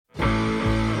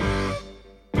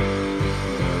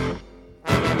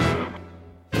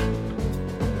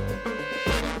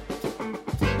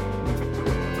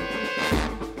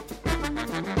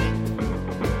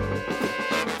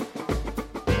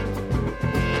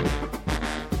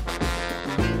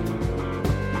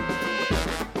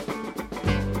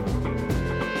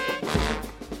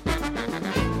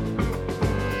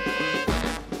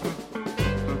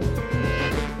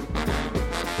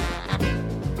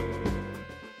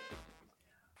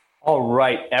All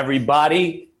right,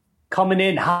 everybody, coming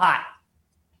in hot.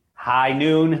 High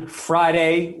noon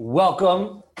Friday.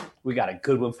 Welcome. We got a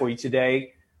good one for you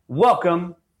today.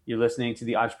 Welcome. You're listening to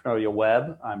the Entrepreneurial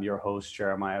Web. I'm your host,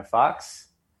 Jeremiah Fox.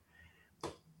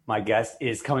 My guest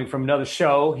is coming from another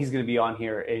show. He's going to be on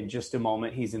here in just a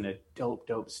moment. He's in a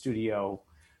dope studio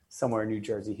somewhere in New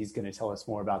Jersey. He's going to tell us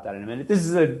more about that in a minute. This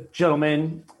is a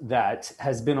gentleman that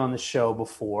has been on the show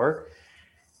before.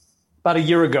 About a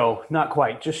year ago, not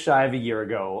quite, just shy of a year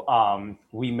ago,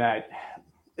 we met.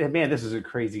 Man, this is a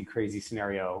crazy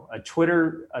scenario. A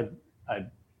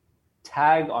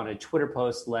tag on a Twitter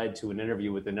post led to an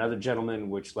interview with another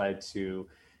gentleman, which led to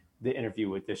the interview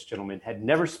with this gentleman. Had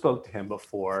never spoke to him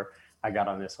before. I got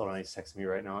on this. Hold on, he's texting me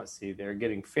right now. Let's see. They're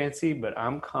getting fancy, but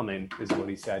I'm coming, is what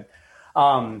he said.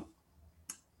 I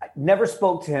never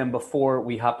spoke to him before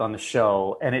we hopped on the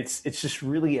show, and it's just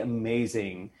really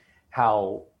amazing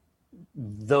how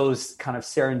those kind of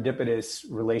serendipitous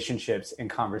relationships and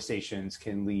conversations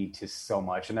can lead to so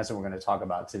much. And that's what we're going to talk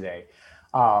about today.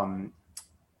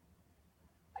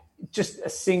 Just a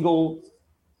single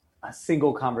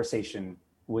conversation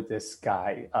with this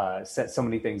guy set so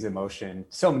many things in motion,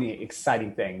 so many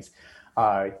exciting things.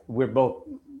 We're both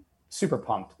super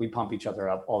pumped. We pump each other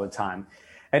up all the time.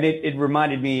 And it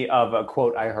reminded me of a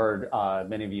quote I heard.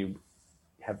 Many of you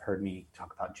have heard me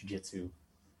talk about jiu-jitsu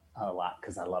a lot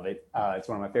because I love it. It's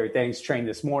one of my favorite things. Trained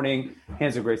this morning,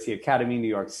 Hands of Gracie Academy, New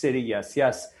York City.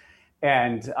 Yes.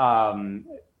 And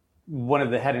one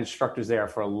of the head instructors there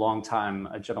for a long time,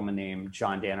 a gentleman named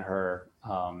John Danaher,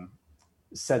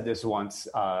 said this once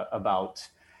about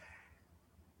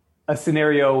a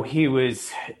scenario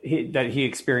that he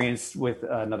experienced with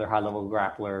another high-level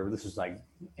grappler. This was like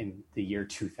in the year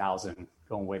 2000,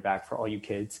 going way back for all you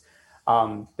kids.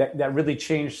 That really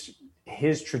changed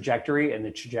his trajectory and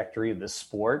the trajectory of the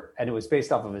sport. And it was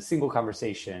based off of a single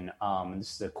conversation. And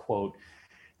this is a quote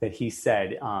that he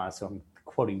said. So I'm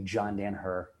quoting John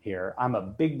Danaher here. "I'm a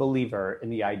big believer in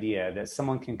the idea that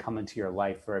someone can come into your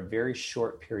life for a very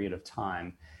short period of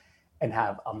time and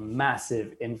have a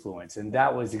massive influence." And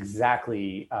that was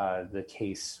exactly the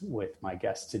case with my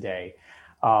guest today.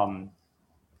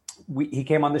 He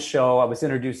came on the show. I was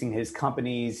introducing his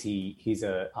companies. He has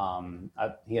a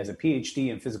PhD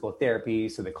in physical therapy,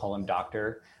 so they call him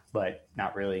doctor, but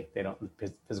not really. They don't.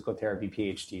 Physical therapy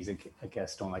PhDs, I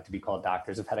guess, don't like to be called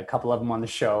doctors. I've had a couple of them on the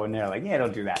show, and they're like, "Yeah,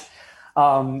 don't do that."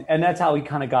 And that's how he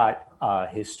kind of got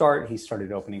his start. He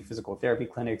started opening physical therapy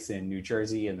clinics in New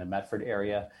Jersey in the Medford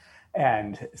area,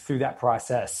 and through that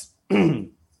process,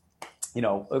 one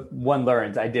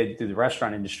learns. I did through the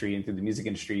restaurant industry and through the music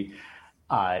industry.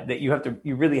 That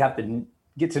you really have to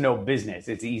get to know business.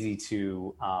 It's easy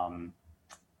to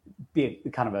be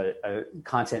kind of a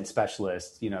content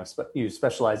specialist, you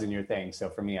specialize in your thing. So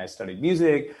for me, I studied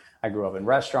music, I grew up in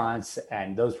restaurants,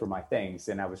 and those were my things.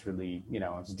 And I was really, I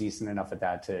was decent enough at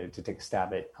that to take a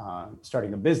stab at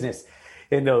starting a business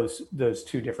in those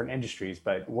two different industries.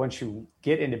 But once you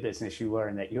get into business, you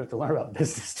learn that you have to learn about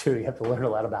business too. You have to learn a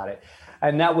lot about it.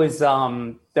 And that was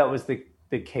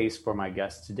the case for my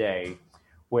guest today,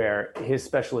 where his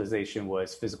specialization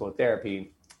was physical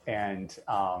therapy. And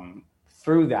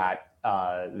through that,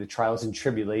 the trials and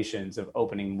tribulations of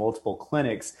opening multiple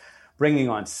clinics, bringing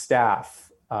on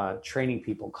staff, training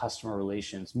people, customer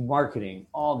relations, marketing,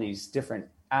 all these different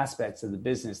aspects of the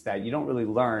business that you don't really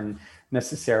learn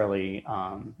necessarily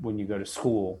when you go to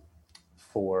school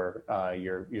for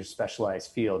your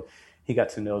specialized field. He got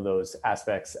to know those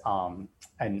aspects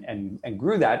and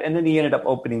grew that. And then he ended up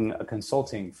opening a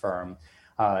consulting firm.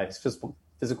 His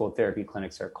physical therapy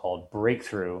clinics are called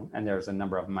Breakthrough, and there's a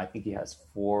number of them. I think he has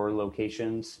 4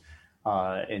 locations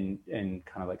in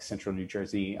kind of like central New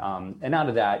Jersey. And out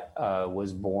of that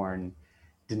was born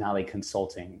Denali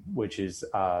Consulting, which is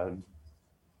a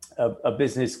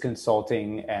business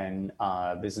consulting and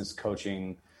business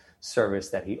coaching service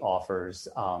that he offers.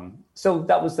 So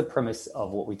that was the premise of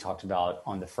what we talked about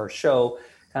on the first show.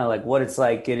 Kind of like what it's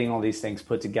like getting all these things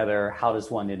put together. How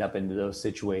does one end up into those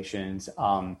situations?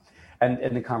 And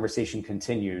the conversation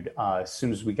continued. As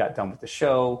soon as we got done with the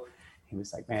show, he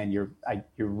was like, "Man, you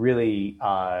really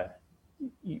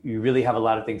have a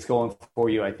lot of things going for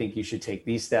you. I think you should take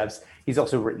these steps." He's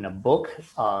also written a book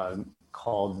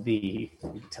called let me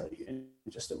tell you in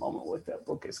just a moment what that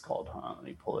book is called. Let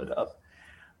me pull it up.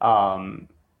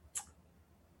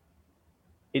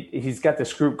 He's got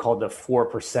this group called the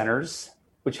 4 Percenters,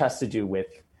 which has to do with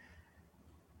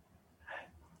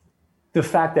the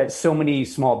fact that so many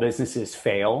small businesses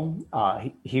fail.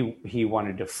 He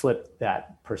wanted to flip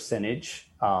that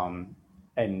percentage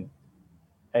and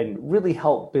and really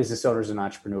help business owners and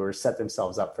entrepreneurs set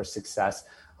themselves up for success.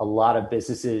 A lot of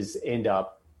businesses end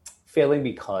up failing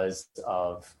because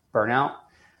of burnout.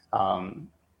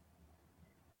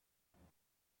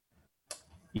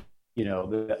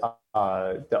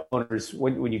 The owners,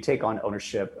 when you take on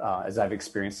ownership, as I've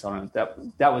experienced on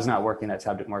it, that was not working. That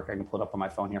tab didn't work. I can pull it up on my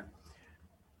phone here.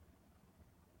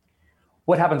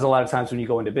 What happens a lot of times when you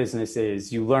go into business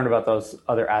is you learn about those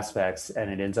other aspects, and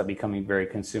it ends up becoming very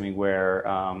consuming. Where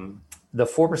the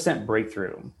 4%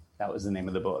 Breakthrough, that was the name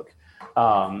of the book,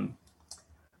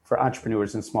 for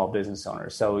entrepreneurs and small business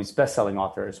owners. So he's a best-selling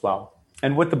author as well.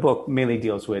 And what the book mainly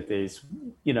deals with is,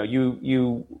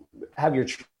 you have your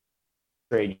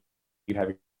trade, you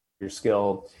have your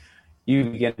skill,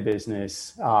 you begin a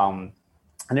business, and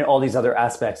then all these other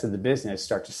aspects of the business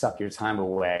start to suck your time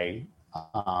away,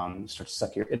 start to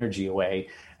suck your energy away.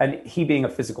 And he, being a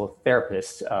physical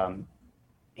therapist,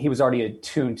 he was already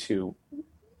attuned to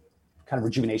kind of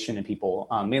rejuvenation in people,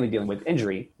 mainly dealing with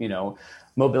injury,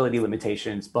 mobility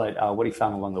limitations. But what he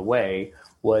found along the way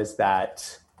was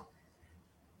that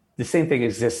the same thing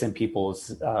exists in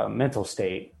people's mental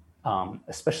state,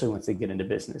 especially once they get into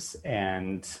business.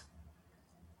 And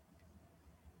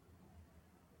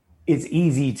it's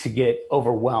easy to get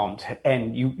overwhelmed,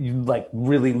 and you like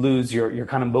really lose your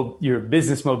kind of your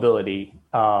business mobility.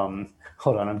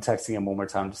 Hold on, I'm texting him one more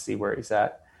time to see where he's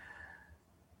at.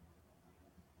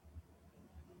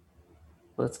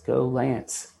 Let's go,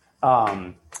 Lance.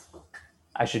 I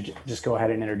should just go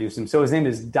ahead and introduce him. So his name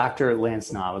is Dr.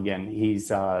 Lance Knob. Again, he's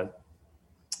got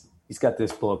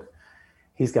this book.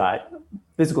 He's got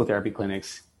physical therapy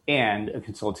clinics and a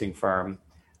consulting firm.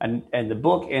 And the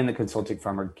book and the consulting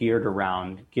firm are geared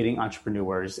around getting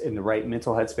entrepreneurs in the right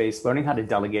mental headspace, learning how to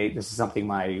delegate. This is something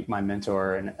my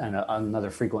mentor and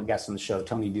another frequent guest on the show,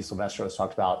 Tony DiSilvestro, has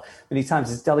talked about many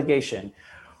times. It's delegation.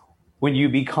 When you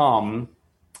become,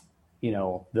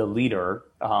 the leader,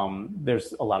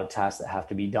 there's a lot of tasks that have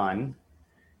to be done.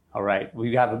 All right,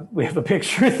 we have a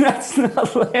picture. That's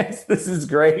not Lance. This is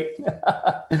great.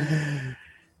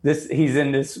 He's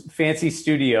in this fancy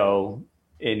studio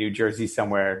in New Jersey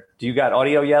somewhere. Do you got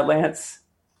audio yet, Lance?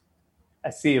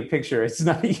 I see a picture. It's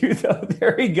not you though.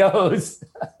 There he goes.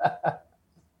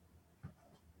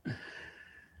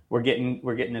 We're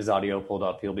getting his audio pulled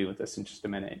up. He'll be with us in just a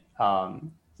minute.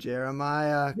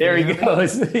 Jeremiah. There he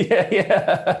goes.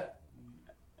 Yeah.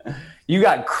 You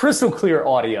got crystal clear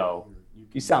audio.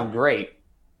 You sound great.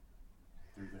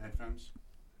 Through the headphones?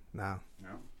 No.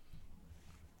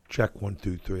 Check 1,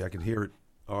 2, 3. I can hear it.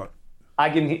 I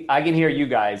can hear you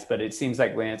guys, but it seems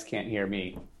like Lance can't hear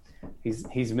me.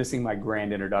 He's missing my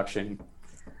grand introduction.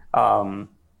 We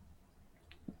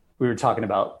were talking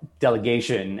about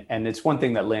delegation, and it's one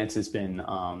thing that Lance has been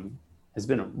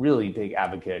a really big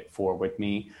advocate for with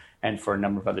me and for a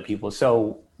number of other people.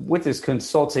 So with his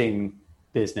consulting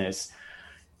business,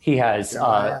 he has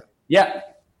yeah.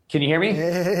 Can you hear me?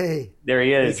 Hey. There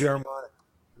he is. Hey, Jeremiah.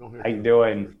 How you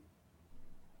doing?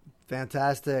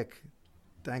 Fantastic.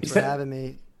 Thanks for having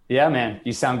me. Yeah, man,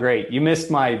 you sound great. You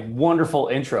missed my wonderful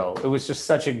intro. It was just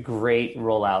such a great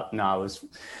rollout. No, it was.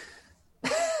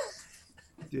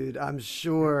 Dude, I'm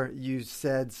sure you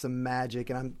said some magic,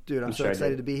 and I'm so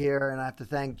excited to be here. And I have to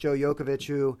thank Joe Yokovich,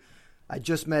 who I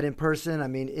just met in person. I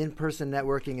mean, in-person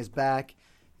networking is back,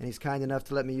 and he's kind enough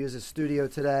to let me use his studio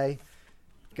today.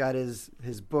 Got his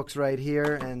books right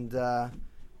here, and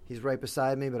he's right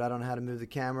beside me, but I don't know how to move the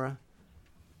camera.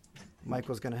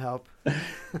 Michael's going to help.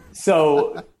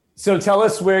 So tell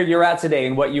us where you're at today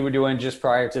and what you were doing just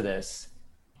prior to this.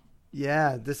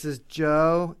 Yeah, this is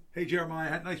Joe. Hey,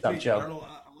 Jeremiah. Nice to meet you. I know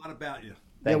a lot about you.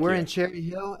 We're in Cherry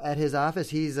Hill at his office.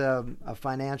 He's a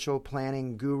financial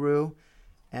planning guru,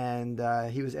 and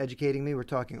he was educating me. We're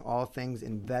talking all things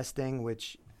investing,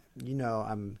 which,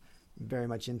 I'm very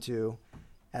much into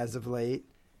as of late.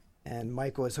 And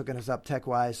Michael is hooking us up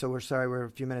tech-wise, so we're sorry we're a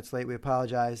few minutes late. We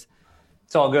apologize.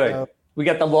 It's all good. We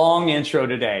got the long intro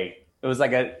today. It was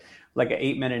like an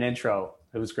 8-minute intro.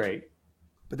 It was great.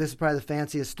 But this is probably the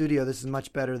fanciest studio. This is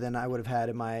much better than I would have had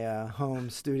in my home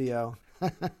studio.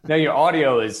 No, your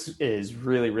audio is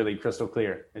really, really crystal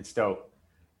clear. It's dope.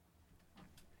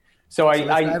 So let's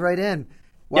dive right in.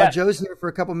 While Joe's here for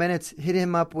a couple minutes, hit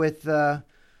him up with.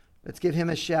 Let's give him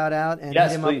a shout out and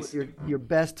hit him please. Up with your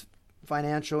best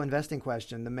financial investing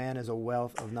question. The man is a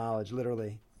wealth of knowledge,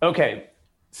 literally. Okay,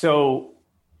 so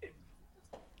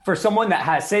for someone that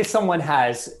has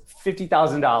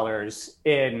 $50,000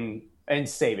 in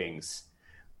savings,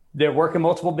 they're working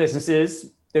multiple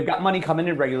businesses. They've got money coming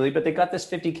in regularly, but they got this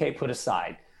 $50K put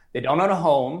aside. They don't own a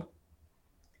home.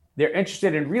 They're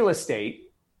interested in real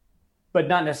estate. but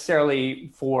not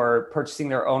necessarily for purchasing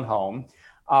their own home.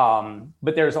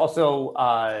 But there's also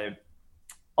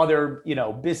other,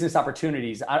 business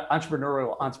opportunities,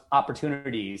 entrepreneurial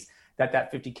opportunities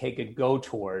that 50K could go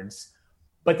towards.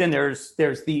 But then there's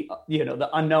the, the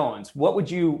unknowns.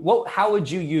 How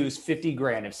would you use 50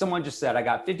 grand? If someone just said, I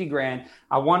got 50 grand,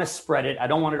 I want to spread it, I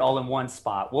don't want it all in one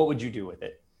spot, what would you do with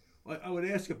it? I would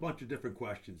ask a bunch of different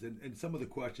questions. And some of the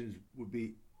questions would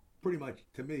be pretty much,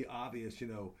 to me, obvious.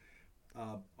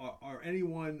 Are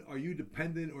you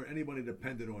dependent or anybody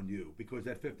dependent on you? Because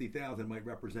that 50,000 might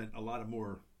represent a lot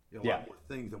more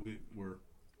things that we were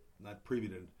not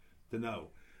privy to know.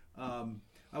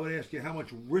 I would ask you, how much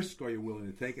risk are you willing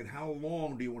to take, and how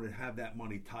long do you want to have that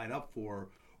money tied up for,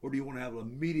 or do you want to have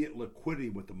immediate liquidity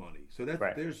with the money? So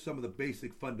there's some of the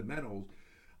basic fundamentals.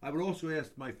 I would also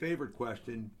ask my favorite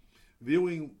question,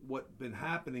 viewing what's been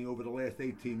happening over the last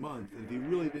 18 months, and if you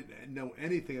really didn't know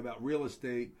anything about real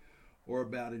estate or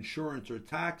about insurance or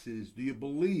taxes, do you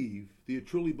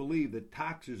truly believe that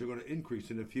taxes are going to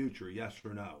increase in the future, yes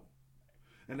or no?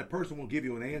 And the person will give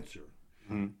you an answer.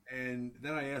 And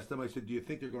then I asked them, I said, do you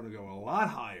think they're going to go a lot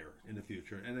higher in the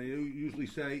future? And they usually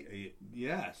say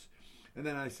yes. And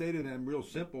then I say to them, real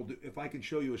simple, if I can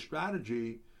show you a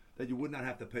strategy that you would not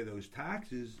have to pay those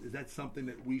taxes, is that something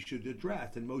that we should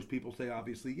address? And most people say,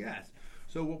 obviously, yes.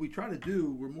 So what we try to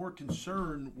do, we're more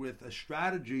concerned with a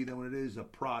strategy than what it is a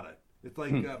product. It's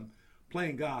like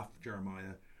playing golf,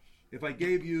 Jeremiah. If I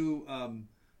gave you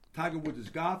Tiger Woods'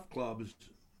 golf clubs,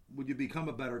 would you become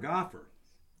a better golfer?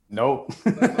 Nope.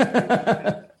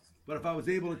 But if I was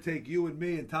able to take you and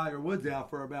me and Tiger Woods out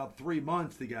for about 3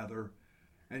 months together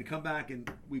and come back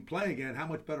and we play again, how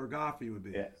much better golfer you would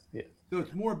be? Yeah. So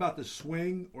it's more about the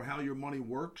swing or how your money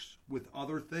works with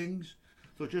other things.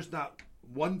 So it's just not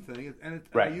one thing. And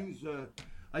right.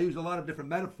 I use a lot of different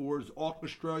metaphors,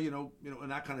 orchestra, and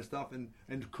that kind of stuff,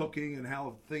 and cooking and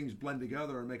how things blend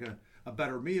together and make a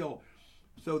better meal.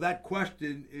 So that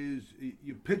question is,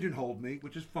 you pigeonholed me,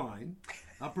 which is fine.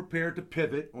 I'm prepared to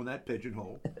pivot on that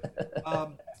pigeonhole.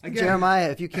 Again,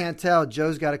 Jeremiah, if you can't tell,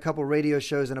 Joe's got a couple radio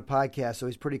shows and a podcast, so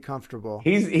he's pretty comple.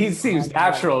 He seems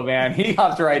natural, man. He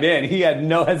hopped right in. He had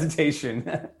no hesitation.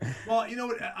 Well, you know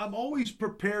what? I'm always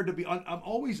prepared to be. I'm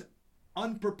always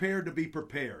unprepared to be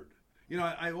prepared.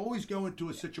 I always go into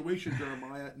a situation,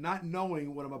 Jeremiah, not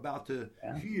knowing what I'm about to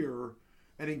hear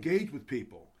and engage with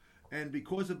people. And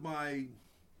because of my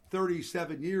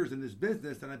 37 years in this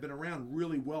business, and I've been around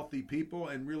really wealthy people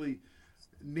and really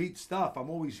neat stuff, I'm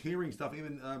always hearing stuff.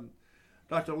 Even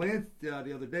Dr. Lance the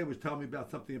other day was telling me about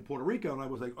something in Puerto Rico, and I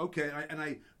was like, okay. And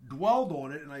I dwelled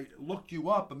on it, and I looked you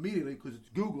up immediately because it's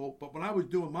Google. But when I was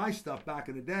doing my stuff back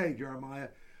in the day, Jeremiah,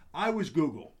 I was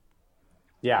Google.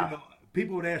 Yeah.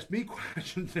 People would ask me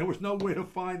questions. There was no way to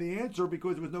find the answer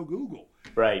because there was no Google.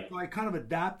 Right. So I kind of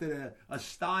adapted a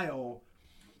style.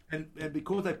 And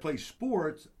because I play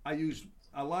sports, I use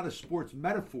a lot of sports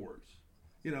metaphors,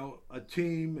 a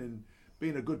team and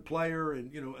being a good player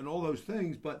and, and all those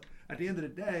things. But at the end of the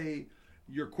day,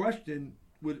 your question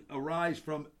would arise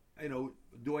from,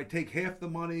 do I take half the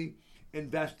money,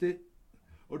 invest it,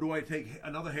 or do I take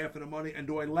another half of the money and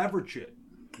do I leverage it?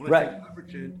 When I say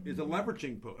leverage it, is a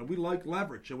leveraging point. And we like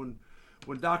leverage. And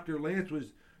when Dr. Lance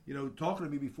was talking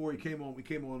to me before we came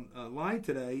on line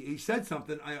today, he said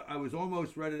something. I was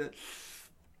almost ready to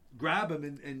grab him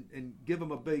and give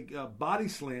him a big body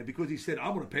slam because he said,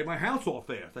 I'm going to pay my house off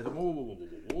fast. I said,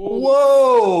 whoa.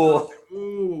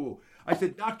 I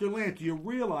said, Dr. Lance, do you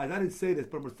realize, I didn't say this,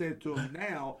 but I'm going to say it to him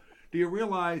now, do you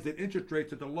realize that interest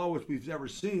rates are the lowest we've ever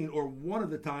seen, or one of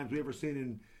the times we've ever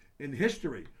seen in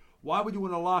history? Why would you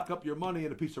want to lock up your money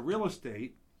in a piece of real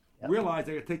estate? Realize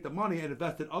they could take the money and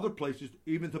invest in other places,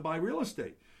 even to buy real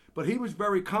estate. But he was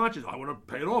very conscious. I want to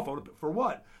pay it off. For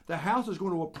what? The house is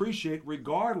going to appreciate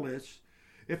regardless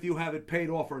if you have it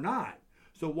paid off or not.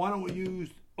 So why don't we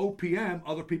use OPM,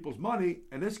 other people's money,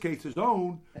 in this case his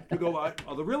own, to go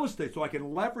other real estate, so I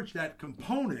can leverage that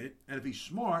component. And if he's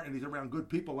smart and he's around good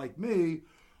people like me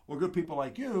or good people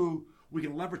like you, we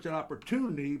can leverage that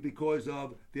opportunity because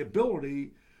of the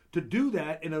ability to do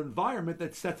that in an environment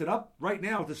that sets it up. Right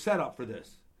now, it's a setup for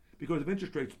this because of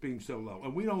interest rates being so low.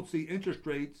 And we don't see interest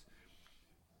rates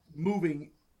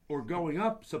moving or going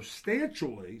up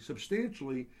substantially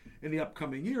in the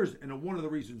upcoming years. And one of the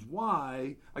reasons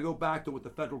why, I go back to what the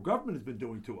federal government has been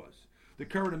doing to us. The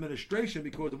current administration,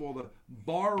 because of all the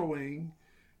borrowing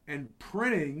and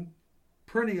printing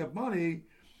of money,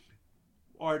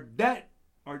 our debt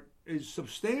is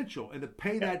substantial, and to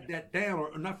pay that debt down,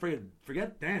 or not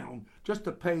forget down, just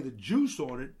to pay the juice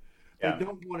on it, they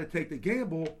don't want to take the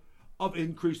gamble of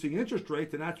increasing interest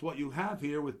rates, and that's what you have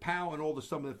here with Powell and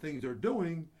some of the things they're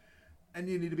doing. And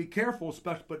you need to be careful,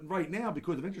 especially. But right now,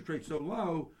 because of interest rates so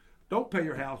low, don't pay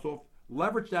your house off.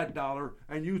 Leverage that dollar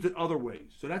and use it other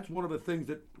ways. So that's one of the things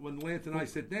that when Lance and I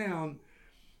sit down,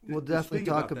 we'll definitely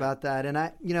talk about that. And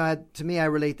to me, I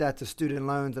relate that to student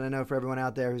loans. And I know for everyone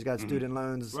out there who's got student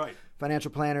loans, right.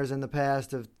 Financial planners in the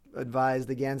past have advised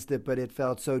against it, but it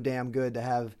felt so damn good to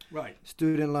have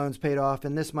student loans paid off.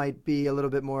 And this might be a little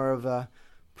bit more of a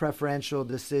preferential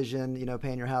decision,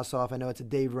 paying your house off. I know it's a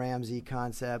Dave Ramsey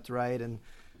concept, right? And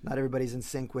not everybody's in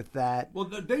sync with that. Well,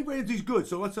 Dave Ramsey's good,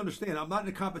 so let's understand. I'm not in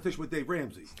a competition with Dave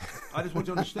Ramsey. I just want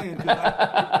you to understand.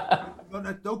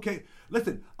 Okay,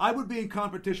 listen, I would be in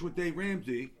competition with Dave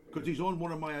Ramsey because he's on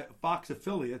one of my Fox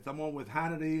affiliates. I'm on with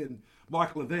Hannity and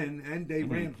Mark Levin and Dave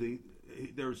Ramsey.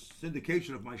 There's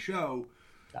syndication of my show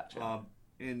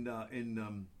in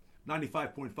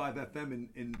 95.5 FM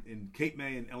in Cape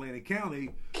May in Atlantic County.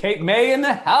 Cape May in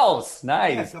the house.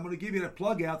 Nice. Yes, I'm going to give you that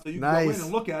plug out so you can go in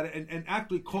and look at it and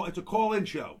actually call. It's a call-in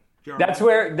show,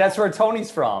 Jeremiah. That's where Tony's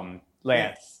from,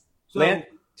 Lance. Yeah.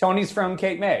 Tony's from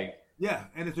Cape May. Yeah,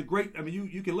 and it's a great. I mean,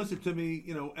 you can listen to me,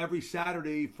 every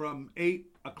Saturday from 8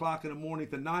 o'clock in the morning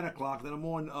to 9 o'clock. Then I'm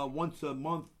on once a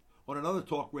month on another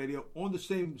talk radio on the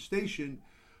same station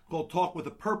called Talk with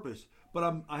a Purpose.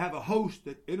 But I have a host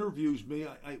that interviews me.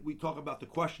 We talk about the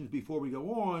questions before we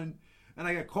go on, and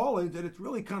I get call-ins, and it's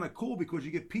really kind of cool because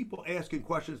you get people asking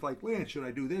questions like, Lance, should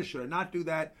I do this? Should I not do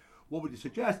that? What would you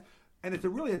suggest? And it's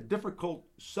really a difficult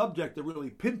subject to really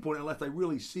pinpoint unless I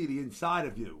really see the inside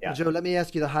of you. Yeah. Well, Joe, let me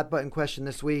ask you the hot button question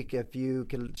this week. If you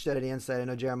can shed any insight, I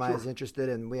know Jeremiah is interested,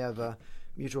 and we have a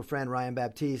mutual friend, Ryan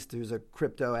Baptiste, who's a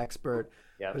crypto expert.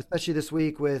 But especially this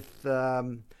week with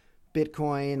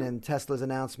Bitcoin and Tesla's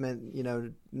announcement,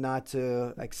 not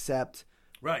to accept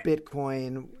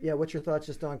Bitcoin. Yeah, what's your thoughts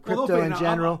just on crypto in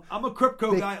general? I'm a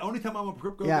crypto guy. Only time I'm a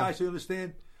crypto guy, so you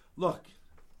understand. Look,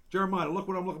 Jeremiah, look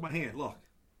what I'm looking at my hand. Look.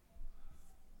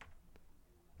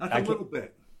 That's a little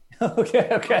bit.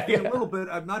 Okay. A little bit.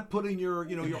 I'm not putting your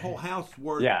whole house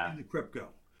worth into crypto.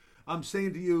 I'm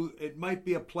saying to you, it might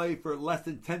be a play for less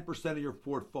than 10% of your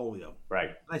portfolio. Right.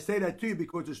 And I say that to you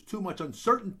because there's too much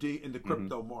uncertainty in the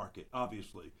crypto market,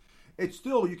 obviously. It's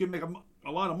still, you can make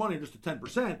a lot of money just at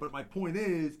 10%, but my point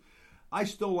is, I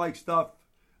still like stuff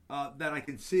that I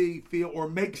can see, feel, or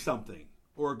make something,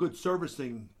 or a good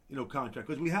servicing contract.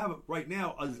 Because we have right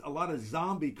now a lot of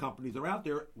zombie companies are out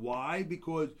there. Why?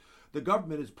 Because the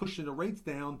government is pushing the rates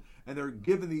down, and they're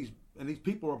giving these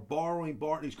people are borrowing.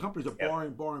 These companies are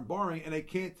borrowing, and they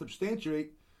can't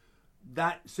substantiate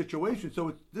that situation.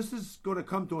 So this is going to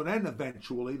come to an end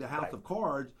eventually, the house of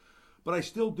cards. But I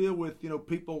still deal with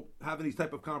people having these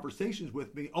type of conversations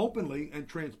with me openly and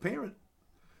transparent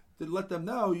to let them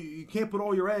know you can't put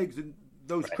all your eggs in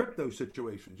those crypto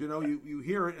situations. You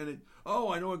hear it and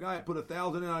I know a guy put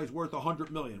 1,000 in, he's worth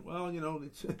 100 million. Well,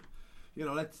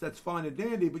 it's that's fine and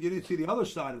dandy, but you didn't see the other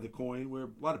side of the coin where a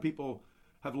lot of people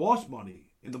have lost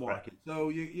money in the market. Right. So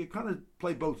you kind of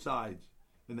play both sides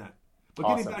in that. But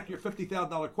getting back to your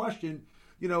 $50,000 question,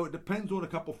 it depends on a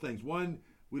couple things. One,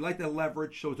 we like to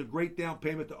leverage, so it's a great down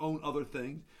payment to own other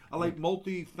things. I like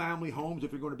multi-family homes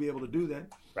if you're going to be able to do that.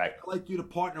 Right. I like you to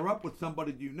partner up with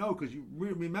somebody because you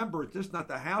remember it's just not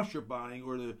the house you're buying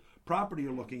or the property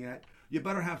you're looking at. You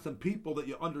better have some people that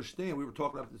you understand. We were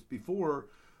talking about this before.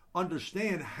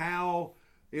 Understand how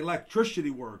electricity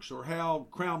works or how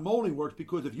crown molding works,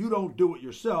 because if you don't do it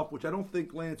yourself, which I don't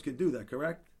think Lance can do that,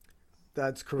 correct?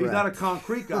 That's correct. He's not a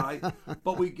concrete guy,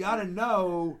 but we got to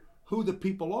know who the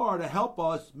people are to help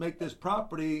us make this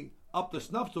property up to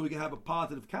snuff so we can have a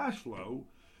positive cash flow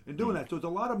in doing that. So there's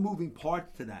a lot of moving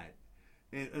parts to that.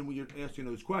 And when you're asking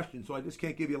those questions, so I just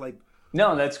can't give you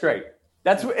No, that's great.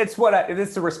 This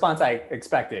is the response I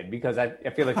expected, because I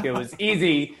feel like it was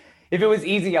easy. If it was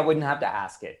easy, I wouldn't have to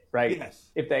ask it, right?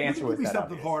 Yes. If the answer was that something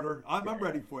obvious. Harder, I'm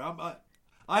ready for it.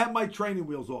 I have my training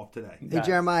wheels off today. Hey,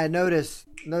 Jeremiah, notice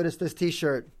this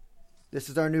T-shirt. This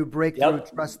is our new Breakthrough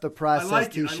Trust the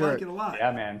Process T-shirt. I like it a lot.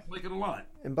 Yeah, man. I like it a lot.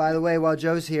 And by the way, while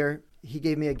Joe's here, he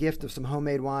gave me a gift of some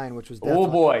homemade wine, which was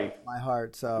definitely my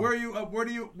heart. So where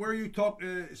are you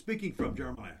speaking from,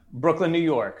 Jeremiah? Brooklyn, New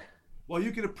York. Well,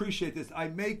 you can appreciate this. I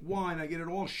make wine. I get it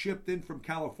all shipped in from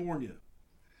California.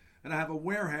 And I have a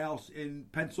warehouse in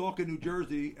Pensacola, New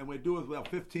Jersey, and we do it with about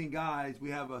 15 guys. We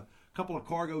have a couple of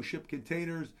cargo ship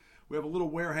containers. We have a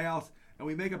little warehouse, and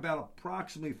we make about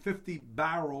approximately 50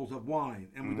 barrels of wine.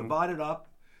 And we divide it up,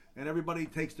 and everybody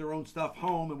takes their own stuff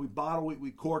home, and we bottle it,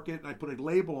 we cork it, and I put a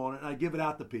label on it, and I give it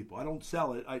out to people. I don't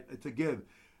sell it. It's a give.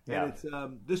 Yeah. And it's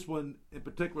this one in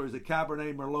particular is a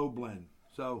Cabernet Merlot blend.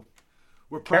 So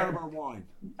We're proud of our wine.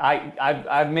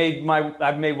 I've made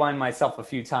wine myself a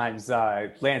few times.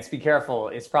 Lance, be careful.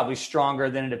 It's probably stronger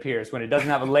than it appears when it doesn't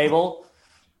have a label.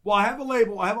 Well, I have a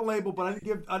label, but I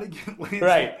didn't give Lance.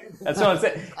 Right. That's what I'm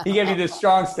saying. He gave you the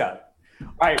strong stuff. All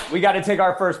right, we got to take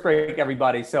our first break,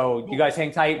 everybody. So you guys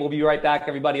hang tight. We'll be right back.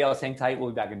 Everybody else hang tight. We'll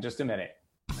be back in just a minute.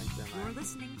 You're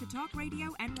listening to Talk Radio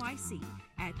NYC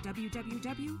at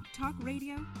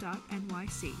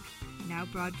www.talkradio.nyc. Now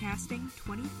broadcasting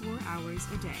 24 hours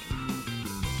a day.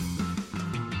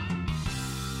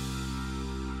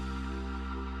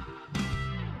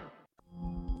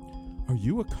 Are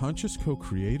you a conscious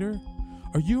co-creator?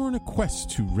 Are you on a quest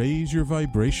to raise your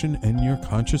vibration and your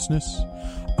consciousness?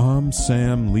 I'm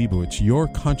Sam Leibowitz, your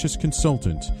conscious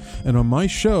consultant, and on my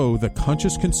show, The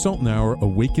Conscious Consultant Hour,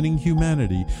 Awakening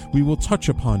Humanity, we will touch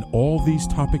upon all these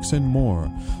topics and more.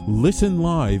 Listen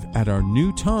live at our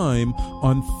new time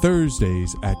on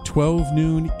Thursdays at 12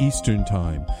 noon Eastern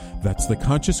Time. That's The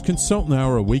Conscious Consultant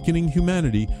Hour, Awakening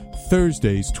Humanity,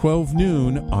 Thursdays 12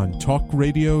 noon on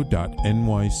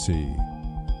talkradio.nyc.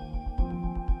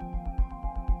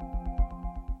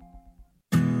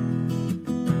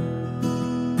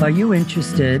 Are you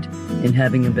interested in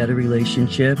having a better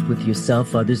relationship with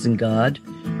yourself, others, and God?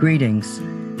 Greetings.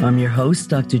 I'm your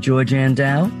host, Dr. George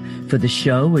Andow, for the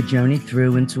show A Journey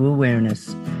Through into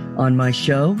Awareness. On my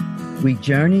show, we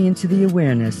journey into the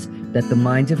awareness that the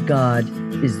mind of God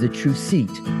is the true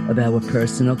seat of our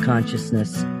personal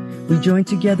consciousness. We join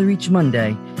together each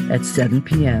Monday at 7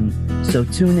 p.m., so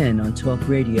tune in on Talk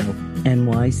Radio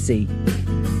NYC.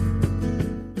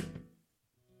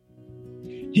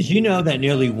 Did you know that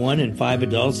nearly 1 in 5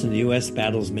 adults in the U.S.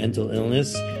 battles mental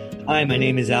illness? Hi, my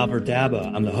name is Albert Daba.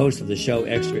 I'm the host of the show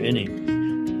Extra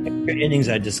Innings. Extra Innings,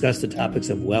 I discuss the topics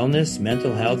of wellness,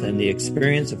 mental health, and the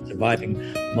experience of surviving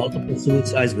multiple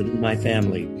suicides within my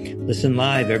family. Listen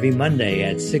live every Monday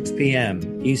at 6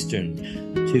 p.m. Eastern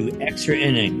to Extra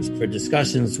Innings for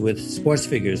discussions with sports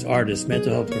figures, artists,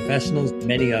 mental health professionals, and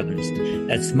many others.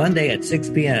 That's Monday at 6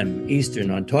 p.m.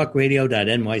 Eastern on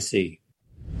talkradio.nyc.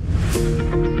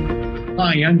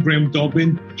 Hi, I'm Graham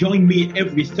Dobbin. Join me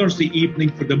every Thursday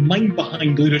evening for the Mind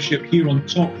Behind Leadership here on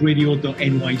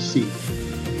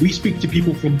talkradio.nyc. We speak to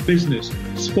people from business,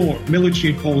 sport,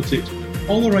 military and politics,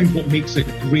 all around what makes a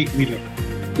great leader.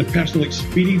 The personal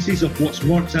experiences of what's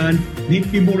worked and,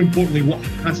 maybe more importantly, what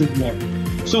hasn't worked.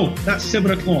 So, that's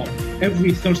 7 o'clock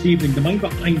every Thursday evening, the Mind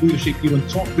Behind Leadership here on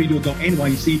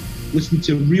talkradio.nyc. Listen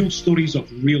to real stories of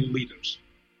real leaders.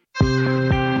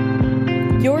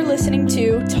 You're listening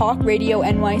to Talk Radio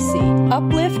NYC.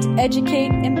 Uplift,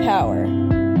 educate, empower.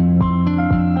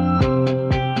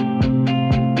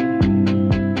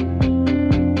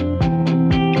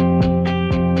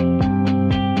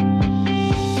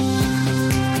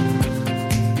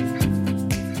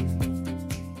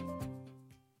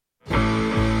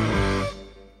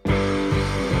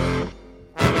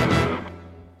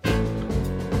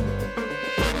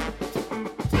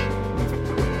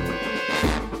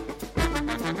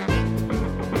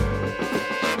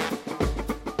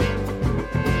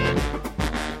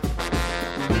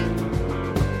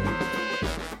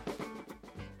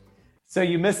 So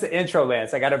you missed the intro,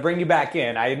 Lance. I got to bring you back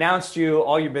in. I announced you,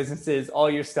 all your businesses, all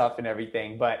your stuff and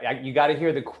everything, but you got to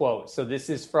hear the quote. So this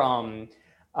is from,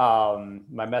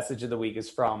 my message of the week is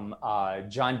from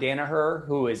John Danaher,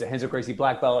 who is a Renzo Gracie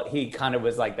black belt. He kind of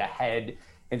was like the head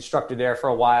instructor there for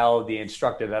a while. The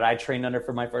instructor that I trained under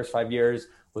for my first 5 years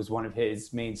was one of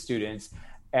his main students.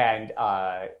 And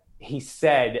he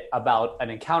said about an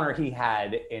encounter he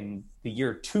had in the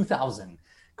year 2000,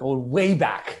 going way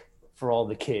back for all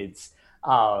the kids.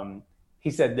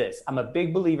 He said this: I'm a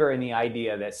big believer in the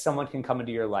idea that someone can come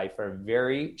into your life for a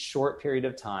very short period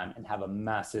of time and have a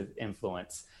massive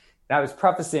influence. And I was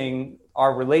prefacing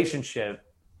our relationship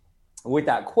with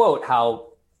that quote, how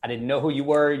I didn't know who you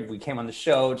were. We came on the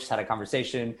show, just had a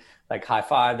conversation, like high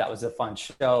five. That was a fun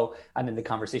show. And then the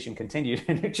conversation continued.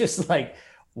 And it's just like,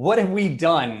 what have we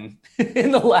done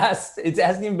in the last, it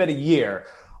hasn't even been a year.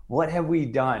 What have we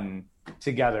done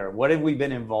together? What have we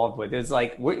been involved with? It's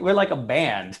like we're like a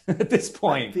band at this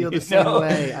point. I feel the same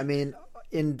way. I mean,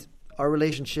 our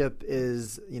relationship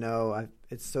is,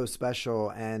 it's so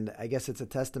special, and I guess it's a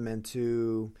testament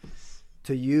to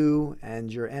you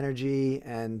and your energy,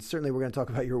 and certainly we're going to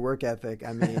talk about your work ethic.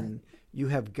 I mean, you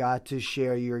have got to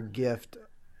share your gift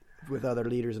with other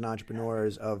leaders and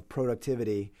entrepreneurs of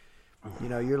productivity.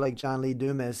 You're like John Lee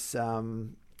Dumas.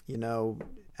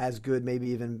 As good, maybe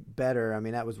even better. I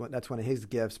mean, that's one of his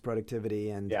gifts, productivity,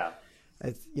 and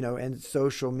it's, and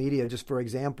social media. Just for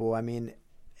example, I mean,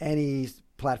 any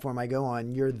platform I go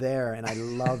on, you're there, and I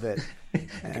love it.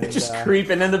 And, just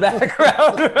creeping in the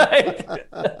background,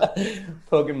 right?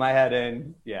 Poking my head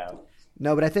in. Yeah.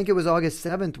 No, but I think it was August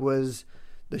 7th was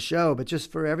the show. But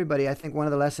just for everybody, I think one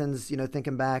of the lessons,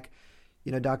 thinking back,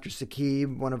 Dr.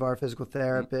 Sakib, one of our physical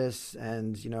therapists,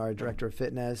 and, our director of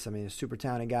fitness, a super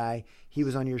talented guy, he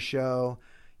was on your show.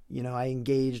 I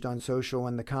engaged on social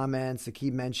in the comments.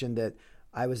 Sakib mentioned that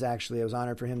I was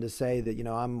honored for him to say that,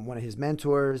 I'm one of his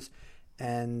mentors.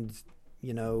 And,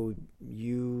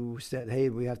 you said, hey,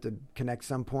 we have to connect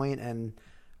some point. And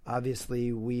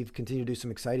obviously we've continued to do some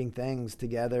exciting things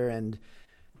together. And,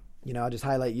 I'll just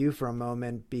highlight you for a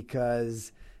moment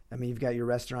because, you've got your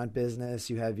restaurant business,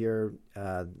 you have your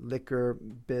liquor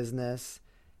business,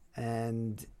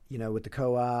 and, with the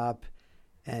co-op.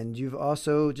 And you've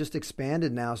also just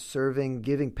expanded now, serving,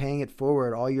 giving, paying it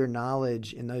forward, all your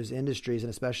knowledge in those industries,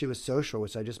 and especially with social,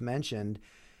 which I just mentioned,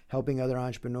 helping other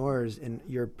entrepreneurs in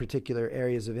your particular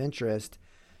areas of interest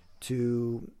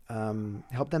to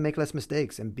help them make less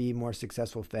mistakes and be more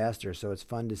successful faster. So it's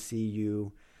fun to see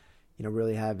you,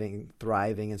 really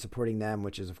thriving and supporting them,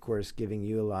 which is, of course, giving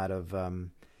you a lot of,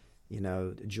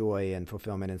 joy and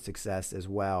fulfillment and success as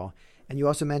well. And you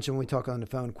also mentioned when we talked on the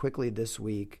phone quickly this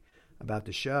week about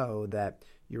the show that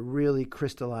you're really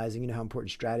crystallizing, how important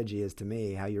strategy is to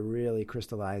me, how you're really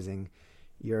crystallizing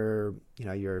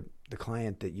the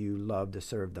client that you love to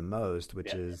serve the most,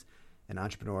 which is an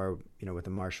entrepreneur, with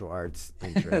a martial arts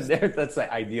interest. That's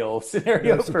the ideal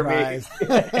scenario for me.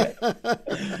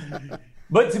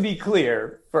 But to be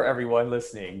clear for everyone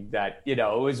listening that, it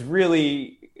was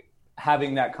really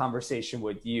having that conversation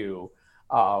with you,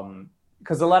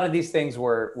 because a lot of these things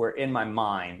were in my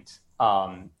mind.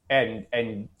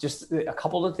 And just a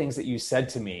couple of things that you said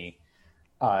to me,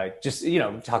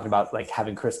 talking about like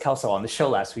having Chris Kelso on the show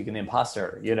last week in The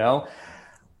Imposter,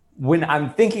 when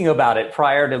I'm thinking about it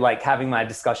prior to like having my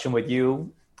discussion with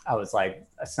you, I was like,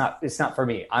 it's not for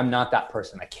me. I'm not that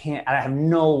person. I have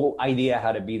no idea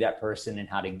how to be that person and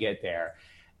how to get there.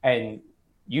 And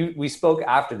we spoke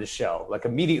after the show, like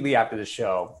immediately after the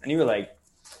show, and you were like,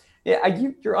 yeah,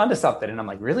 you're onto something. And I'm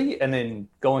like, really? And then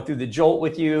going through the jolt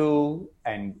with you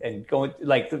and going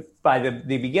like by the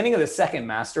beginning of the second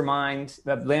mastermind,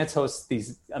 Lance hosts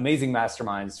these amazing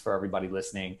masterminds for everybody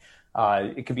listening.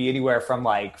 It could be anywhere from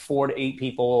like 4 to 8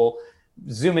 people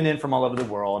zooming in from all over the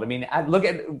world. I look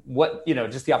at what,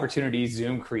 just the opportunity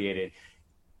Zoom created.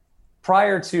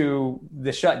 Prior to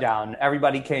the shutdown,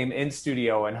 everybody came in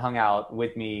studio and hung out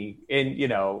with me in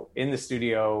the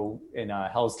studio in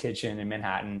Hell's Kitchen in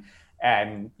Manhattan.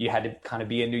 And you had to kind of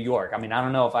be in New York. I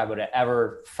don't know if I would have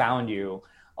ever found you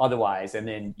otherwise. And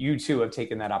then you two have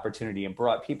taken that opportunity and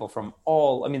brought people from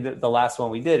all, the last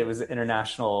one we did, it was an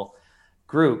international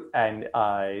group. And,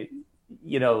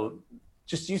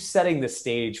 just you setting the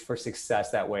stage for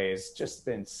success that way has just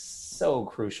been so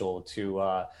crucial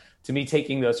to me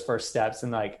taking those first steps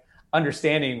and like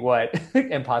understanding what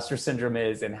imposter syndrome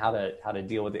is and how to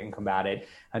deal with it and combat it,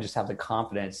 and just have the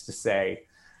confidence to say,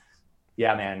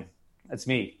 yeah, man, that's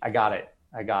me. I got it.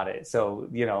 So,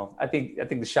 I think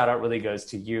the shout out really goes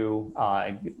to you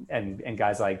and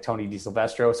guys like Tony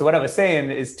DiSilvestro. So what I was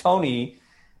saying is Tony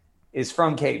is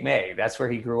from Cape May. That's where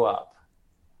he grew up.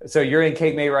 So you're in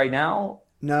Cape May right now?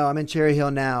 No, I'm in Cherry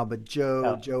Hill now, but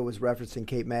Joe was referencing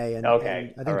Cape May. And,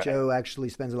 okay. And I think Joe actually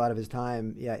spends a lot of his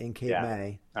time, in Cape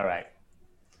May. All right.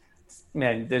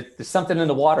 Man, there's something in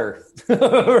the water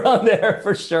around there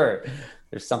for sure.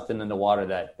 There's something in the water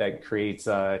that creates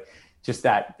just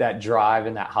that drive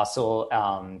and that hustle,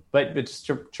 but just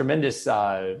tremendous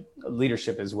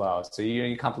leadership as well. So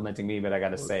you're complimenting me, but I got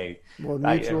to say,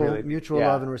 mutual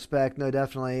love and respect, no,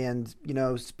 definitely. And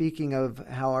speaking of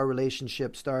how our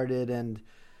relationship started, and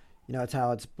it's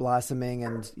how it's blossoming,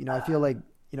 and I feel like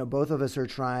both of us are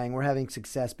trying. We're having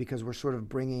success because we're sort of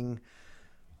bringing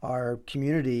our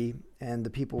community and the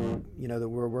people that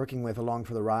we're working with along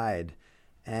for the ride.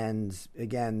 And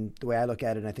again, the way I look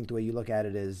at it, and I think the way you look at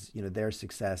it is, their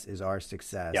success is our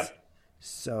success. Yep.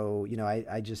 So,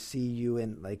 I just see you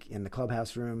in the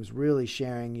clubhouse rooms, really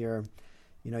sharing your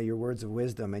words of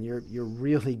wisdom, and you're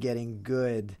really getting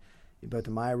good, both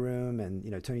in my room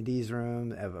and, Tony D's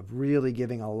room, of really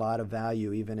giving a lot of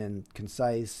value, even in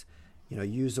concise,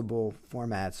 usable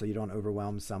formats, so you don't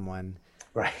overwhelm someone.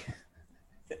 Right.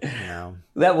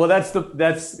 That's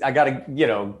I gotta,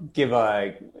 give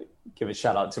a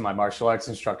shout out to my martial arts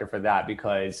instructor for that,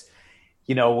 because,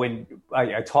 when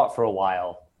I taught for a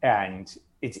while, and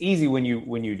it's easy when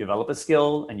you develop a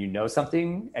skill and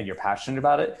something and you're passionate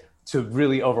about it, to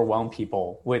really overwhelm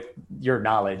people with your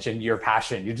knowledge and your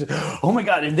passion. You just, oh my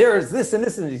God, and there's this and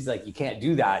this, and he's like, you can't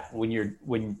do that when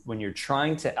you're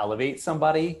trying to elevate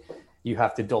somebody. You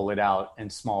have to dole it out in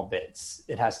small bits.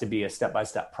 It has to be a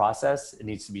step-by-step process. It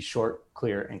needs to be short,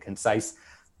 clear, and concise.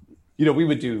 We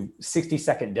would do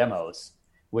 60-second demos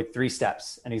with 3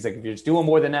 steps. And he's like, if you're just doing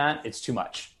more than that, it's too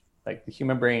much. Like the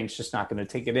human brain's just not going to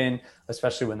take it in,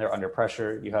 especially when they're under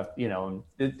pressure. You have,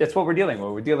 that's what we're dealing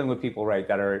with. We're dealing with people, right,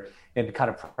 that are in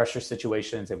kind of pressure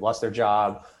situations. They've lost their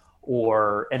job,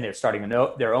 and they're starting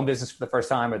their own business for the first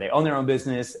time, or they own their own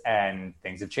business and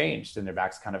things have changed and their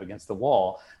back's kind of against the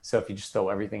wall. So if you just throw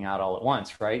everything out all at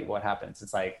once, right, what happens?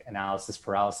 It's like analysis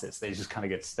paralysis. They just kind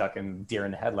of get stuck in deer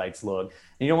in the headlights mode. And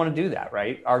you don't want to do that,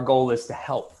 right? Our goal is to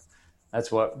help.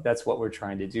 That's what we're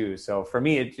trying to do. So for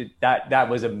me, that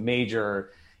was a major,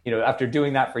 after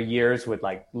doing that for years with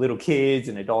like little kids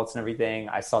and adults and everything,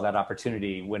 I saw that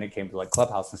opportunity when it came to like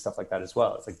Clubhouse and stuff like that as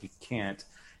well. It's like, you can't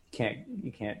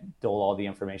dole all the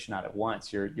information out at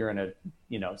once. You're in a,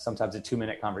 sometimes a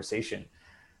 2-minute conversation.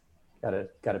 Got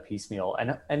to piecemeal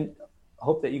and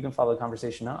hope that you can follow the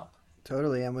conversation up.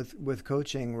 Totally. And with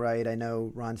coaching, right? I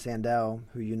know Ron Sandell,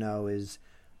 who is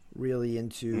really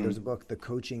into, there's a book, The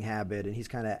Coaching Habit, and he's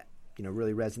kind of,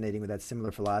 really resonating with that similar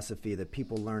philosophy that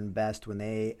people learn best when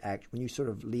you sort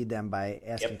of lead them by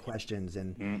asking questions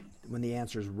and when the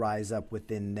answers rise up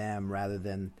within them rather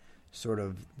than sort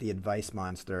of the advice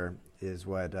monster is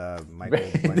what Michael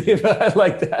I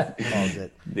like that. Calls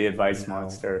it. The advice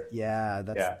monster. Yeah.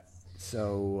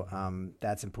 So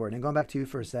that's important. And going back to you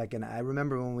for a second, I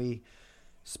remember when we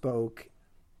spoke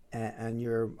and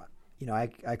you're,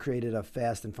 I created a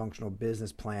fast and functional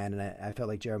business plan, and I felt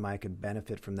like Jeremiah could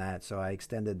benefit from that. So I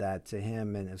extended that to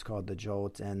him, and it's called The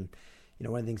Jolt. And,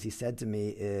 one of the things he said to me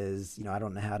is, I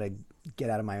don't know how to get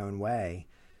out of my own way.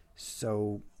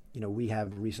 So, we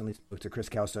have recently spoke to Chris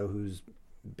Kelso, who's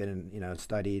been,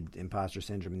 studied imposter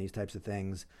syndrome and these types of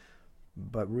things.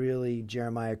 But really,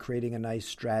 Jeremiah creating a nice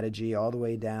strategy all the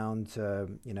way down to,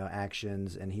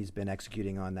 actions, and he's been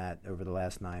executing on that over the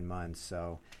last 9 months.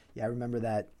 So, yeah, I remember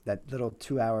that little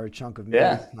 2-hour chunk of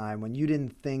meeting time when you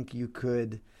didn't think you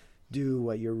could do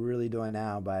what you're really doing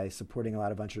now by supporting a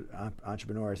lot of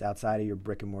entrepreneurs outside of your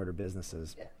brick and mortar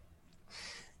businesses. Yeah. It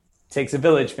takes a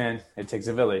village, man. It takes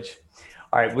a village.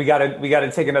 All right, we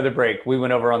gotta take another break. We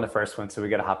went over on the first one, so we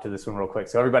gotta hop to this one real quick.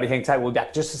 So everybody hang tight. We'll be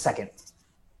back just a second.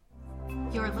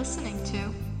 You're listening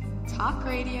to Talk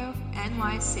Radio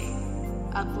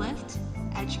NYC. Uplift,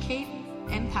 educate,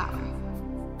 empower.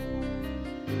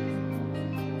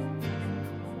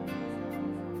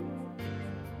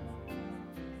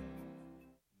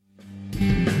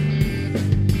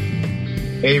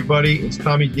 Hey everybody, it's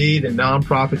Tommy D, the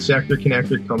Nonprofit Sector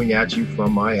Connector, coming at you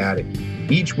from my attic.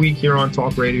 Each week here on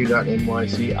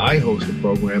TalkRadio.NYC, I host a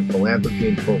program, Philanthropy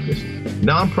in Focus.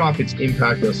 Nonprofits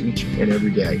impact us each and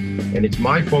every day, and it's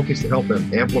my focus to help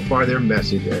them amplify their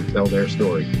message and tell their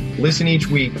story. Listen each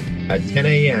week at 10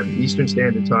 a.m. Eastern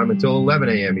Standard Time until 11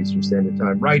 a.m. Eastern Standard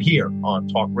Time, right here on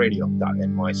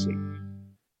TalkRadio.NYC.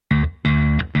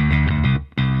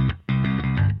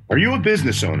 Are you a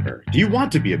business owner? Do you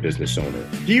want to be a business owner?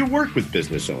 Do you work with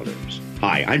business owners?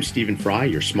 Hi, I'm Stephen Fry,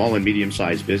 your small and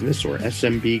medium-sized business, or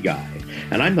SMB guy,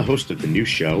 and I'm the host of the new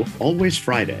show, Always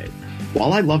Friday.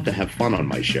 While I love to have fun on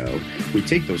my show, we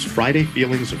take those Friday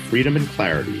feelings of freedom and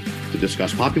clarity to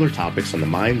discuss popular topics on the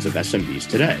minds of SMBs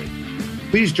today.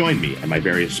 Please join me and my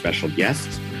various special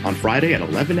guests on Friday at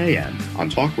 11 a.m.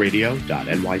 on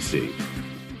TalkRadio.NYC.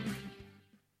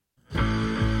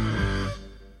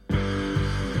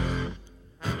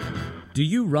 Do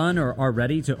you run or are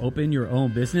ready to open your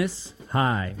own business?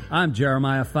 Hi, I'm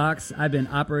Jeremiah Fox. I've been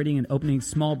operating and opening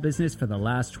small business for the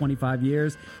last 25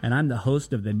 years, and I'm the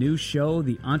host of the new show,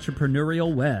 The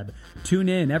Entrepreneurial Web. Tune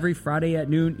in every Friday at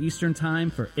noon Eastern Time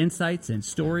for insights and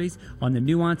stories on the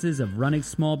nuances of running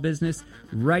small business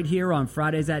right here on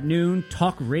Fridays at noon,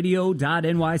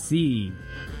 talkradio.nyc.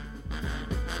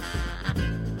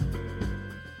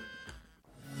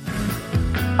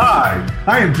 Hi,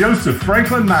 I am Joseph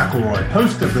Franklin McElroy,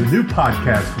 host of the new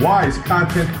podcast, Wise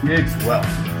Content Creates Wealth.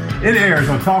 It airs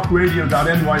on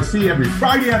talkradio.nyc every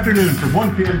Friday afternoon from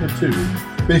 1 p.m. to 2.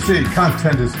 They say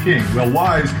content is king. Well,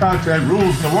 wise content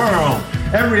rules the world.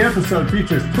 Every episode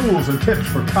features tools and tips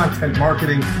for content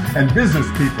marketing and business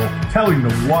people telling the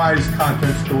wise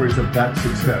content stories of that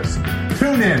success.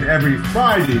 Tune in every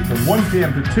Friday from 1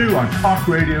 p.m. to 2 on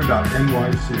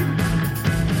talkradio.nyc.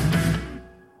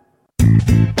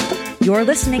 You're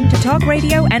listening to Talk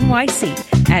Radio NYC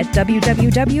at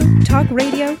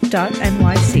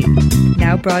www.talkradio.nyc.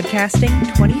 Now broadcasting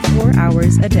 24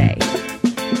 hours a day.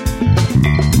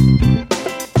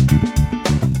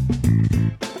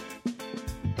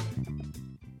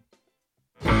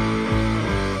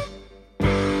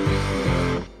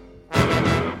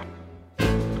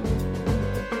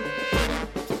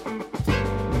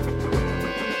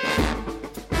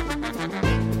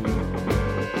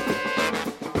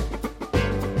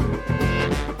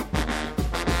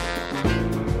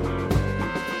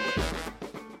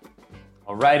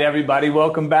 Right, everybody,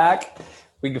 welcome back.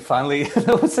 We could finally,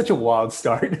 that was such a wild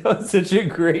start. That was such a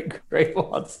great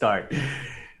wild start.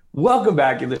 Welcome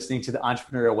back. You're listening to the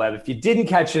Entrepreneurial Web. If you didn't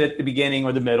catch it at the beginning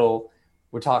or the middle,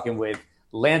 we're talking with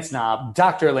Lance Knob,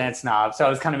 Dr. Lance Knob. So I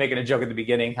was kind of making a joke at the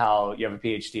beginning how you have a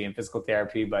PhD in physical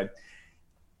therapy, but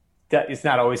that it's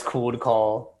not always cool to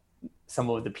call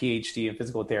someone with a PhD in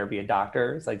physical therapy a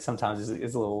doctor. It's like sometimes it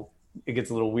gets a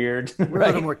little weird. We're right? A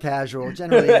little more casual.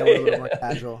 Generally, we're a little more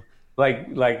casual.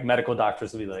 Like medical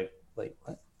doctors will be like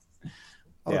what?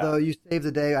 Although you saved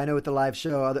the day, I know with the live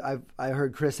show, I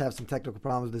heard Chris have some technical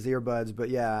problems with his earbuds, but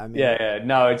yeah, I mean,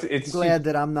 no, it's glad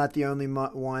that I'm not the only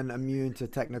one immune to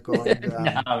technical. And,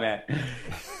 no, man.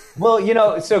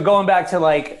 Well, so going back to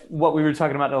like what we were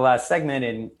talking about in the last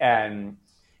segment, and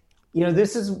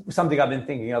this is something I've been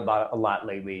thinking about a lot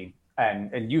lately,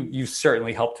 and you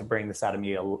certainly helped to bring this out of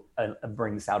me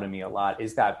a lot.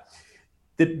 Is that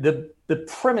the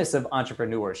premise of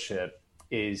entrepreneurship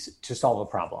is to solve a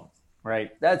problem,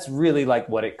 right? That's really like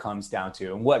what it comes down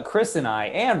to. And what Chris and I,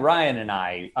 and Ryan and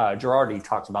I, Girardi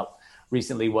talked about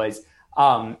recently was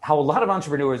how a lot of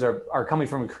entrepreneurs are coming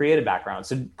from a creative background.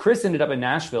 So Chris ended up in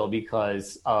Nashville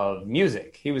because of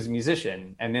music. He was a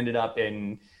musician and ended up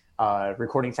in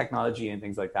recording technology and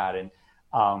things like that. And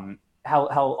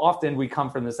how often we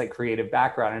come from this like creative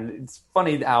background. And it's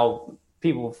funny how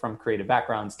people from creative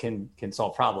backgrounds can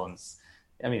solve problems.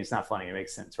 I mean, it's not funny. It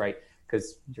makes sense, right?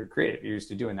 Because you're creative, you're used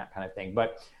to doing that kind of thing.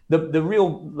 But the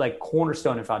real like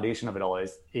cornerstone and foundation of it all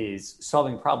is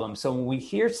solving problems. So when we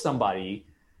hear somebody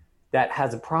that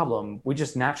has a problem, we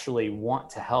just naturally want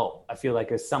to help. I feel like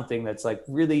it's something that's like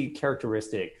really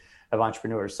characteristic of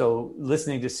entrepreneurs. So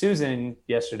listening to Susan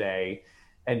yesterday,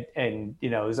 and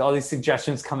there's all these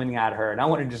suggestions coming at her, and I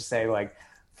wanted to just say like,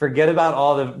 forget about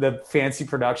all the fancy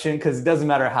production, because it doesn't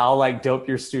matter how like dope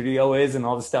your studio is and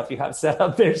all the stuff you have set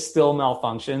up, there's still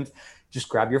malfunctions. Just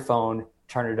grab your phone,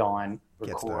 turn it on,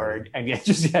 record, and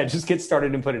just get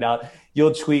started and put it out.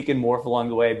 You'll tweak and morph along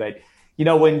the way. But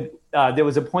when there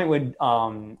was a point when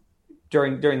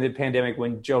during the pandemic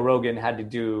when Joe Rogan had to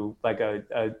do like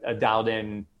a dialed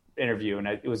in interview, and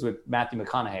it was with Matthew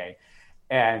McConaughey,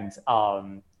 and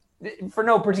for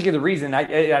no particular reason,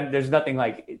 there's nothing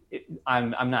like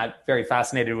I'm not very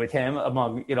fascinated with him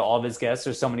among all of his guests.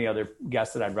 There's so many other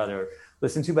guests that I'd rather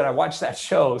listen to, but I watched that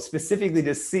show specifically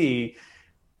to see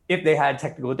if they had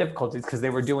technical difficulties, because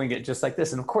they were doing it just like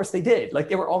this, and of course they did. Like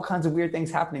there were all kinds of weird things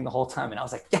happening the whole time, and I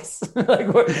was like, yes, like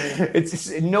it's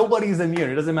just, nobody's immune.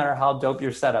 It doesn't matter how dope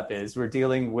your setup is. We're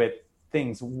dealing with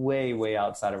things way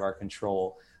outside of our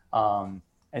control, and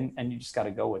you just got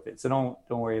to go with it. So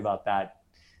don't worry about that.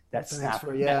 That's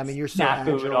I mean, you're so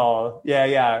snafu at all.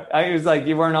 Yeah. I was like,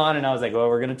 you weren't on, and I was like, well,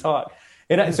 we're going to talk.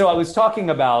 And so I was talking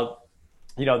about,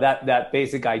 that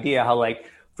basic idea, how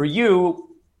like for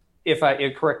you,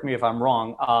 correct me if I'm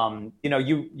wrong,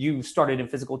 you started in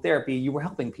physical therapy, you were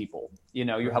helping people,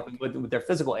 you're helping with their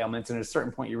physical ailments. And at a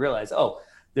certain point you realize,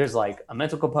 there's like a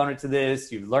mental component to this.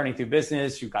 You're learning through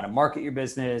business. You've got to market your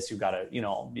business. You've got to,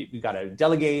 you got to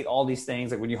delegate all these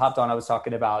things. Like when you hopped on, I was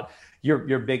talking about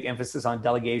your big emphasis on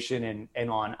delegation and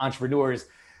on entrepreneurs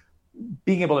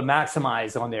being able to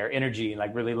maximize on their energy and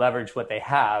like really leverage what they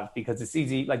have, because it's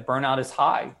easy. Like burnout is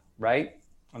high, right?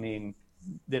 I mean,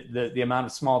 the amount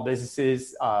of small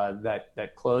businesses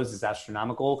that close is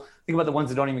astronomical. Think about the ones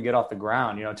that don't even get off the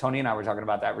ground. Tony and I were talking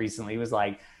about that recently. He was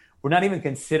like, we're not even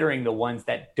considering the ones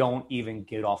that don't even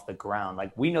get off the ground.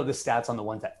 Like we know the stats on the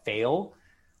ones that fail,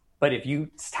 but if you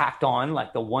tacked on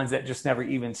like the ones that just never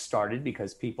even started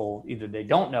because people either they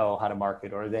don't know how to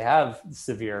market or they have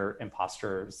severe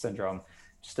imposter syndrome,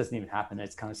 it just doesn't even happen.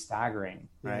 It's kind of staggering,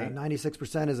 right?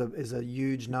 96% is a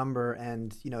huge number.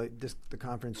 And, the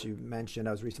conference you mentioned,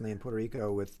 I was recently in Puerto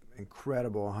Rico with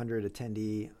incredible 100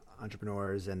 attendee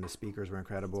entrepreneurs, and the speakers were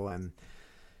incredible. And,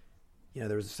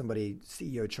 there was somebody,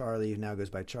 CEO Charlie, who now goes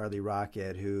by Charlie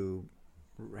Rocket, who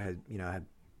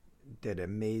did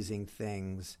amazing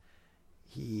things.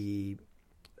 He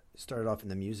started off in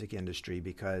the music industry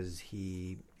because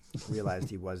he realized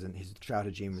his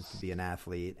childhood dream was to be an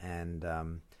athlete, and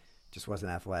just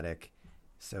wasn't athletic.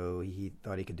 So he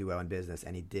thought he could do well in business,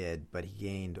 and he did, but he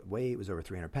gained weight, was over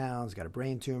 300 pounds, got a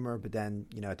brain tumor. But then,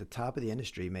 at the top of the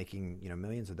industry, making,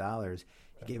 millions of dollars,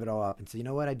 he gave it all up and said, you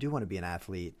know what, I do want to be an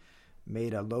athlete.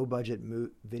 Made a low-budget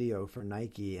video for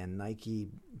Nike, and Nike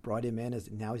brought him in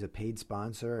now he's a paid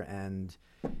sponsor, and,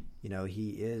 he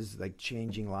is like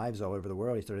changing lives all over the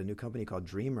world. He started a new company called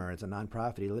Dreamer. It's a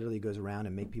nonprofit. He literally goes around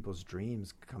and make people's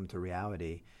dreams come to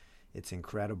reality. It's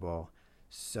incredible.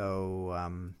 So,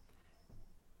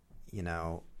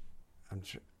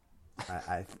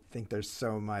 I think there's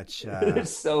so much.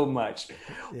 There's so much.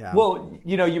 Yeah. Well,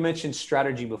 you mentioned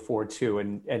strategy before too,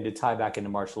 and to tie back into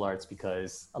martial arts,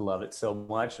 because I love it so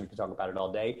much and we can talk about it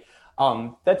all day.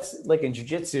 That's like in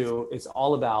jiu-jitsu, it's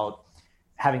all about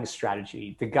having a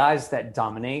strategy. The guys that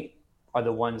dominate are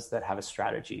the ones that have a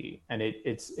strategy, and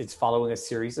it's following a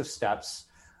series of steps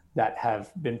that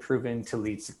have been proven to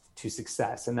lead to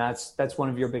success. And that's one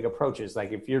of your big approaches.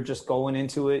 Like if you're just going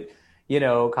into it,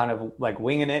 kind of like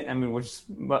winging it.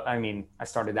 I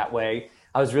started that way.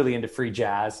 I was really into free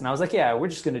jazz, and I was like, yeah, we're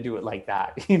just going to do it like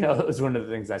that. That was one of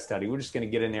the things I studied. We're just going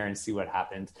to get in there and see what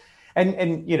happens.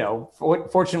 And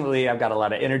fortunately, I've got a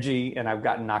lot of energy, and I've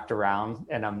gotten knocked around,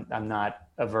 and I'm not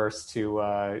averse to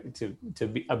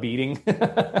a beating.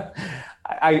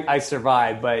 I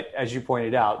survived, but as you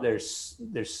pointed out, there's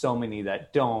so many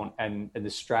that don't, and the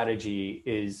strategy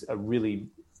is a really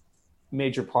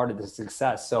major part of the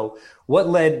success. So what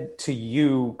led to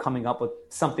you coming up with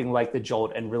something like the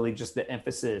Jolt and really just the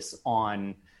emphasis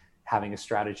on having a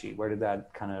strategy? Where did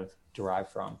that kind of derive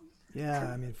from?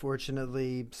 Yeah,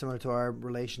 fortunately, similar to our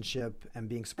relationship and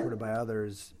being supported by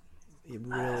others,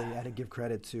 I had to give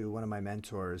credit to one of my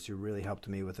mentors who really helped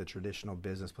me with a traditional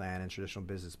business plan and traditional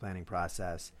business planning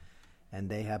process. And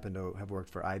they happen to have worked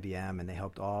for IBM, and they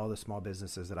helped all the small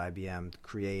businesses that IBM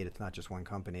create. It's not just one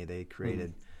company. They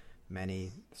created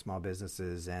many small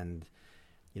businesses, and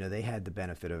they had the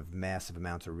benefit of massive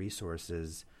amounts of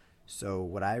resources. So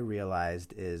what I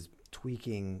realized is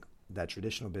tweaking that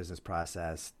traditional business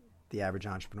process. The average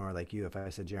entrepreneur like you, if I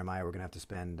said, Jeremiah, we're going to have to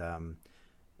spend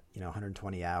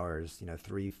 120 hours,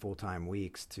 3 full-time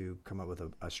weeks to come up with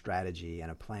a strategy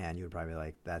and a plan, you would probably be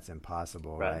like, that's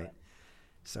impossible, right?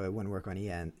 So it wouldn't work on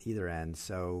either end.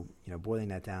 So boiling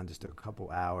that down just to a couple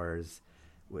hours.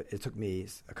 It took me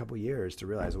a couple years to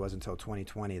realize. It wasn't until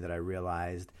 2020 that I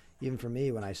realized, even for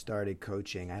me, when I started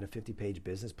coaching, I had a 50-page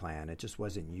business plan. It just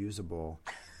wasn't usable.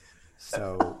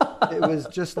 So it was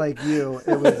just like you.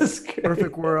 It was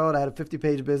perfect world. I had a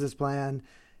 50-page business plan,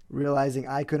 realizing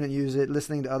I couldn't use it,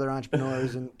 listening to other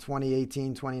entrepreneurs in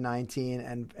 2018,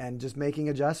 2019, and just making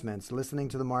adjustments, listening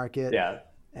to the market,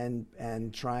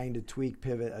 and trying to tweak,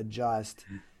 pivot, adjust.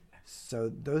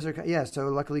 So those are, so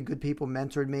luckily good people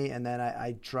mentored me, and then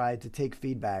I tried to take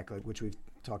feedback, which we've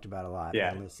talked about a lot.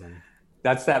 Yeah. And listen.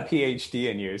 That's that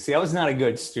PhD in you. See, I was not a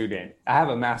good student. I have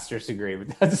a master's degree, but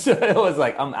it was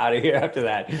like, I'm out of here after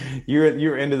that.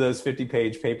 You're into those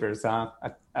 50-page papers, huh?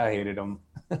 I hated them.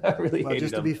 I really hated them.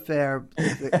 Just to be fair,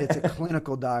 it's a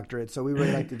clinical doctorate, so we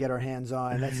really like to get our hands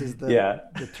on. This is the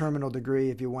terminal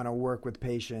degree if you want to work with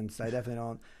patients. I definitely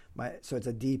don't. So it's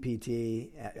a DPT.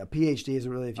 A PhD is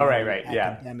really if you're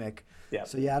academic. Yeah.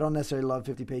 So I don't necessarily love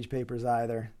 50-page papers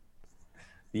either.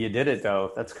 You did it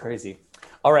though. That's crazy.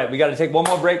 All right, we got to take one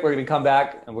more break. We're going to come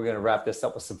back and we're going to wrap this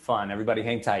up with some fun. Everybody,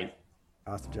 hang tight.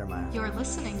 Awesome, Jeremiah. You're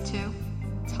listening to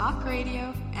Talk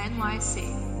Radio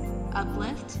NYC.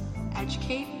 Uplift,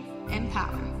 educate,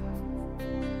 empower.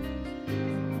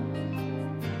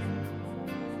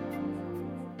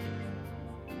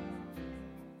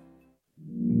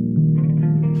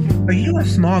 Are you a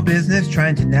small business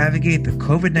trying to navigate the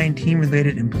COVID-19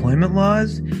 related employment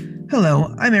laws?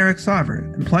 Hello, I'm Eric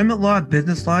Sauver, employment law,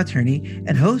 business law attorney,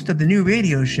 and host of the new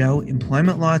radio show,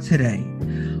 Employment Law Today.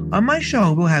 On my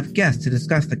show, we'll have guests to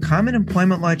discuss the common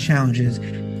employment law challenges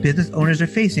business owners are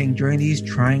facing during these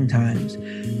trying times.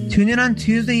 Tune in on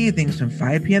Tuesday evenings from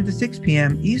 5 p.m. to 6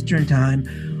 p.m. Eastern Time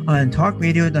on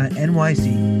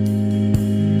talkradio.nyc.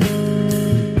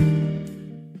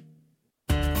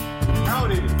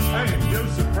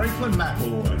 Franklin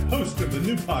McElroy, host of the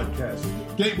new podcast,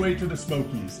 Gateway to the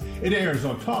Smokies. It airs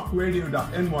on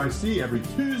talkradio.nyc every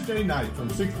Tuesday night from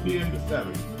 6 p.m. to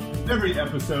 7. Every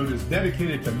episode is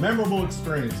dedicated to memorable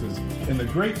experiences in the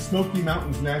Great Smoky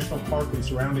Mountains National Park and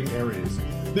surrounding areas.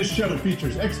 This show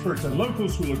features experts and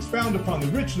locals who will expound upon the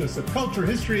richness of culture,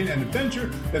 history, and adventure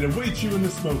that awaits you in the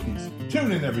Smokies.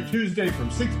 Tune in every Tuesday from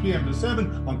 6 p.m. to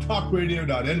 7 on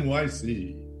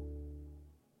talkradio.nyc.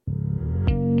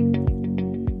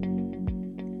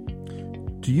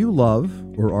 Do you love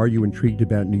or are you intrigued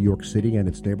about New York City and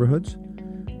its neighborhoods?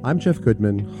 I'm Jeff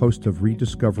Goodman, host of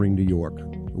Rediscovering New York,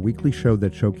 a weekly show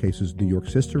that showcases New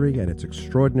York's history and its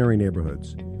extraordinary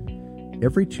neighborhoods.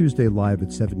 Every Tuesday live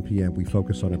at 7 p.m., we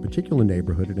focus on a particular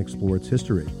neighborhood and explore its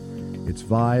history, its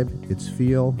vibe, its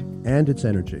feel, and its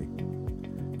energy.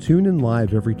 Tune in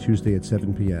live every Tuesday at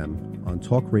 7 p.m. on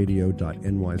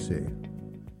talkradio.nyc.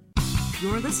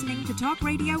 You're listening to Talk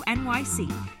Radio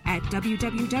NYC at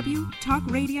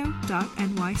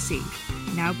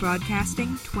www.talkradio.nyc. Now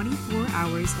broadcasting 24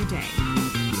 hours a day.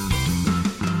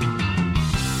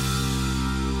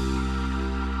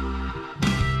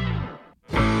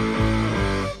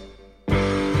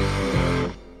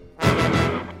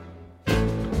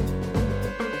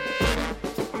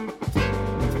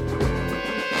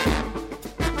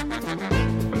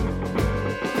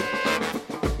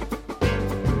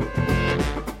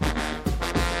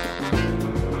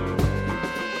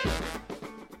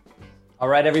 All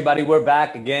right, everybody, we're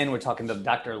back again. We're talking to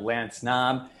Dr. Lance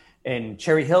Naab in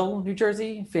Cherry Hill, New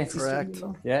Jersey. Fancy Correct.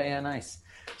 studio. Yeah, nice.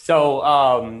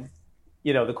 So,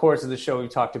 the course of the show, we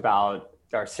talked about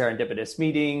our serendipitous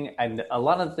meeting and a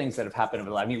lot of the things that have happened over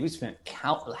the life. I mean, we spent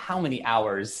how many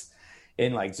hours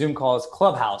in like Zoom calls,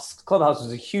 Clubhouse. Clubhouse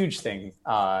was a huge thing.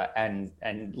 And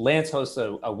Lance hosts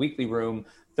a weekly room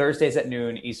Thursdays at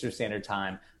noon Eastern Standard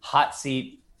Time, hot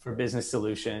seat for business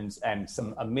solutions, and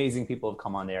some amazing people have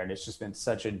come on there. And it's just been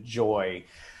such a joy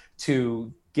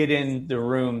to get in the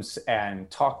rooms and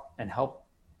talk and help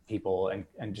people and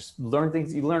just learn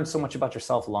things. You learn so much about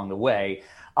yourself along the way.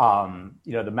 The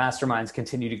masterminds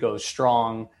continue to go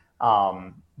strong.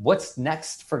 What's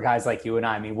next for guys like you and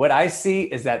I? I mean, what I see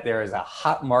is that there is a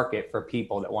hot market for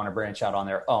people that want to branch out on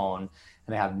their own and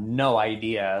they have no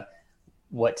idea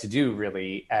what to do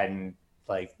really. And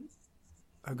like,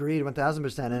 agreed,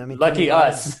 1,000%. And I mean, lucky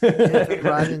us.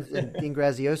 Ryan and Dean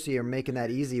Graziosi are making that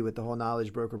easy with the whole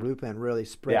Knowledge Broker Blueprint, really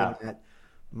spreading that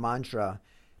mantra.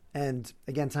 And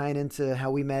again, tying into how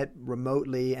we met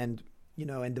remotely and,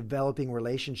 and developing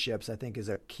relationships, I think is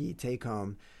a key take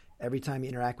home. Every time you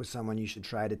interact with someone, you should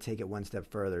try to take it one step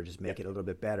further, just make it a little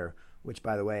bit better. Which,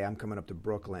 by the way, I'm coming up to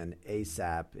Brooklyn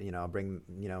ASAP. I'll bring,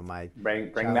 my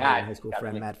bring Matt, high school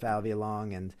friend Matt Falvey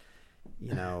along, and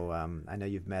I know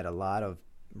you've met a lot of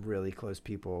really close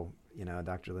people,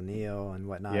 Dr. Lanil and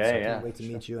whatnot. So I can't wait to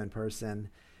meet you in person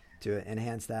to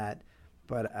enhance that.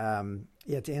 But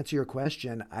to answer your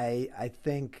question, I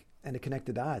think, and to connect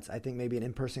the dots, I think maybe an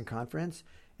in-person conference.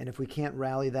 And if we can't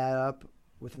rally that up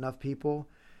with enough people,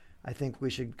 I think we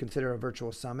should consider a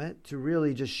virtual summit to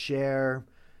really just share,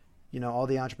 all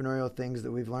the entrepreneurial things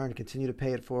that we've learned, continue to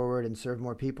pay it forward and serve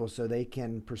more people so they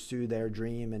can pursue their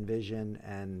dream and vision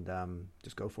and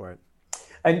just go for it.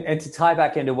 And to tie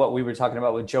back into what we were talking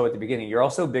about with Joe at the beginning, you're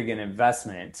also big in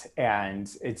investment,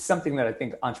 and it's something that I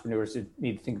think entrepreneurs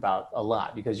need to think about a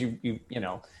lot because you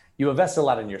invest a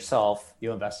lot in yourself,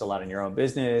 you invest a lot in your own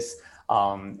business,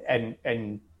 and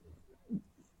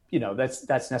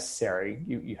that's necessary.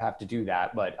 You have to do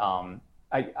that, but I'm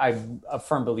a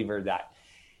firm believer that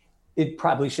it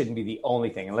probably shouldn't be the only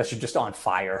thing unless you're just on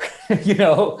fire,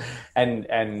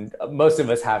 and most of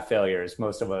us have failures.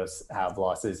 Most of us have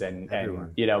losses and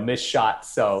missed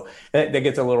shots. So that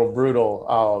gets a little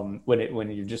brutal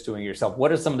when you're just doing it yourself.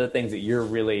 What are some of the things that you're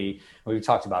really, we've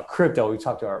talked about crypto, we've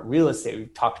talked about real estate,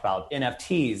 we've talked about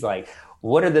NFTs. Like,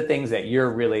 what are the things that you're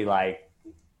really like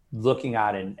looking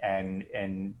at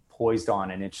and poised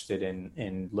on and interested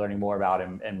in learning more about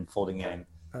and folding in?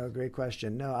 Oh, great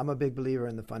question. No, I'm a big believer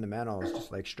in the fundamentals,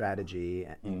 just like strategy.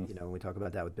 When we talk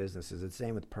about that with businesses, it's the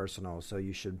same with personal. So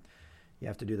you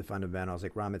have to do the fundamentals.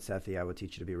 Like Ramit Sethi, I Will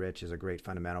Teach You to Be Rich is a great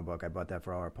fundamental book. I bought that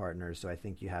for all our partners. So I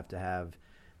think you have to have,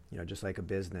 just like a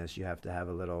business, you have to have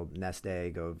a little nest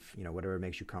egg of, whatever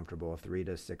makes you comfortable, 3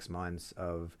 to 6 months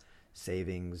of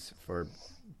savings for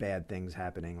bad things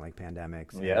happening like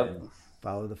pandemics. Yep. And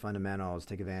follow the fundamentals,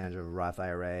 take advantage of Roth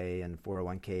IRA and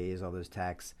 401ks, all those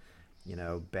tax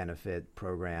benefit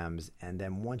programs. And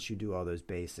then once you do all those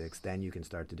basics, then you can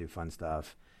start to do fun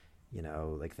stuff,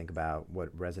 like think about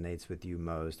what resonates with you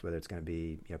most, whether it's going to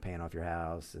be, paying off your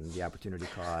house and the opportunity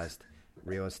cost,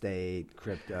 real estate,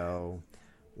 crypto,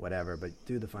 whatever, but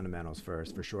do the fundamentals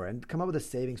first for sure. And come up with a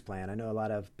savings plan. I know a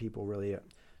lot of people really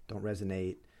don't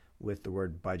resonate with the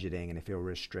word budgeting and they feel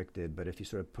restricted, but if you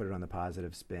sort of put it on the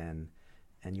positive spin,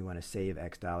 and you want to save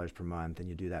X dollars per month, and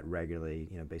you do that regularly,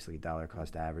 basically dollar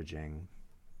cost averaging,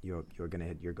 you're going to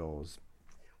hit your goals.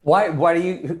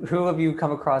 Who have you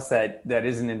come across that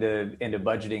isn't into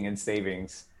budgeting and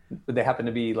savings? Would they happen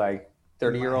to be like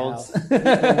 30-year-olds?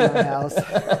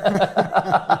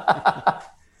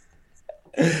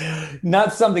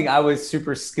 not something I was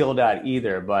super skilled at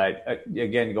either. But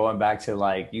again, going back to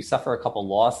like, you suffer a couple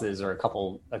losses or a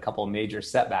couple major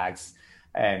setbacks,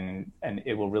 and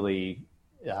it will really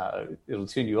it'll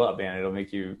tune you up, man. It'll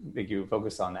make you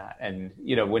focus on that. And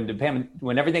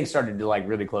when everything started to like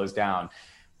really close down,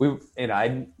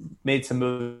 I made some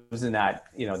moves in that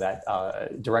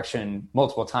direction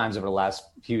multiple times over the last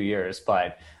few years,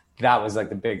 but that was like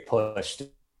the big push to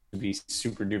be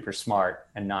super duper smart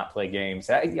and not play games.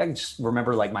 I just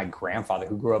remember like my grandfather,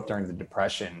 who grew up during the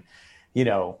Depression,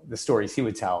 the stories he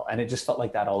would tell, and it just felt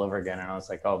like that all over again. And I was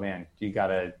like, oh man, he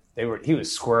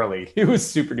was squirrely. He was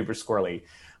super duper squirrely,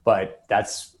 but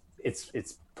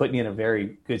it's put me in a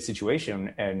very good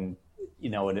situation. And,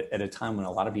 at a time when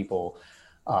a lot of people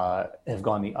have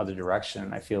gone the other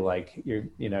direction, I feel like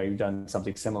you've done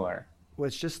something similar. Well,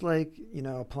 it's just like,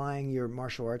 applying your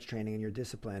martial arts training and your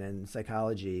discipline and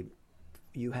psychology.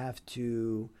 You have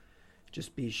to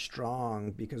just be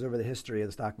strong, because over the history of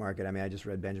the stock market, I just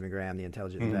read Benjamin Graham, The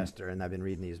Intelligent Investor, and I've been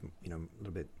reading these, a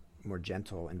little bit more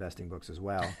gentle investing books as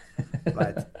well.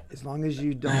 But as long as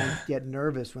you don't get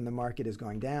nervous when the market is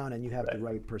going down, and you have the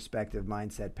right perspective,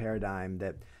 mindset, paradigm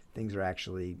that things are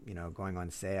actually, going on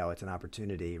sale, it's an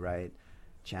opportunity, right?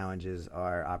 Challenges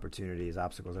are opportunities,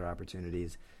 obstacles are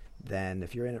opportunities. Then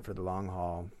if you're in it for the long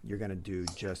haul, you're going to do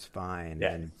just fine.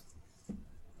 Yeah. And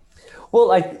well,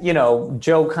 like,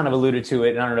 Joe kind of alluded to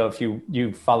it, and I don't know if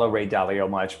you follow Ray Dalio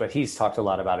much, but he's talked a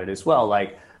lot about it as well.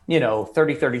 Like,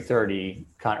 30-30-30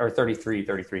 or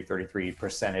 33-33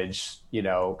 percentage,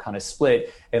 kind of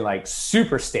split, and like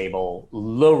super stable,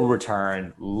 low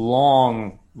return,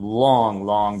 long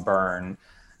burn.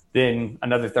 Then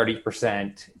another 30%,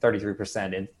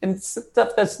 33%, and stuff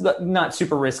that's not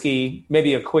super risky,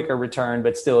 maybe a quicker return,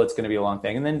 but still it's going to be a long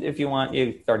thing. And then if you want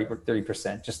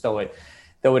 30%, just throw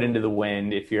it into the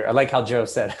wind. I like how Joe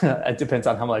said, it depends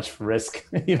on how much risk,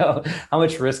 how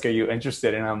much risk are you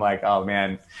interested in? I'm like, oh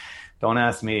man, don't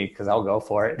ask me, because I'll go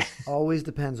for it. Always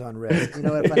depends on risk.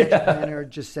 A financial planner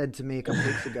just said to me a couple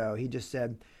weeks ago, he just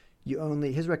said,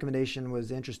 his recommendation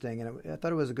was interesting, and I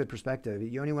thought it was a good perspective.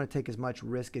 You only want to take as much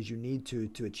risk as you need to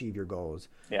achieve your goals.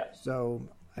 Yeah. So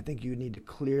I think you need to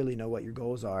clearly know what your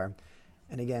goals are.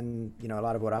 And again, a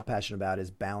lot of what I'm passionate about is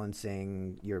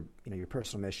balancing your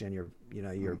personal mission,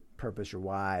 your purpose, your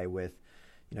why, with,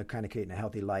 kind of creating a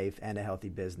healthy life and a healthy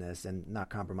business, and not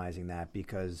compromising that.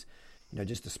 Because,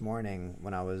 just this morning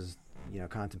when I was,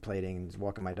 contemplating,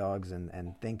 walking my dogs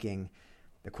and thinking,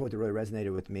 the quote that really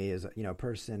resonated with me is, a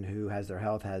person who has their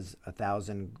health has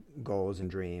 1,000 goals and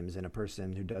dreams, and a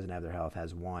person who doesn't have their health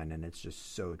has one. And it's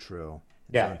just so true.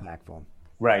 It's so impactful.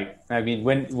 Right. I mean,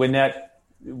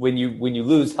 when you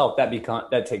lose health,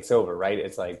 that takes over, right?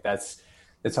 It's like, that's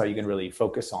how you can really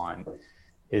focus on,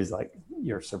 is like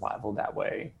your survival that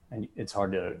way. And it's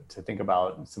hard to think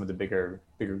about some of the bigger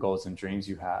goals and dreams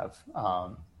you have.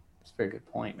 It's a very good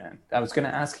point, man. I was going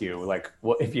to ask you, like,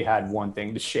 what if you had one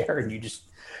thing to share and you just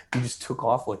took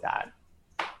off with that?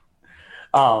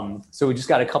 So we just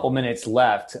got a couple minutes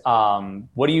left.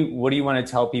 What do you want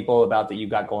to tell people about that you've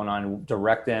got going on?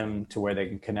 Direct them to where they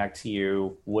can connect to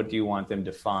you. What do you want them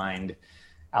to find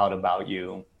out about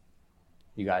you?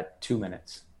 You got 2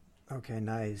 minutes. Okay,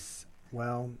 nice.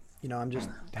 Well, I'm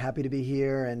just happy to be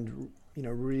here, and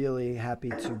really happy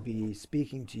to be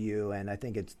speaking to you. And I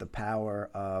think it's the power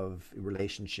of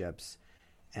relationships.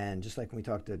 And just like when we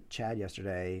talked to Chad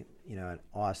yesterday, an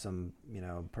awesome,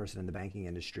 person in the banking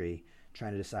industry,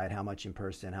 trying to decide how much in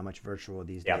person, how much virtual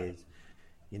these days,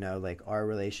 like our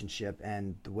relationship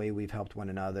and the way we've helped one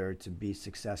another to be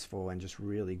successful, and just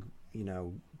really,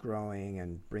 growing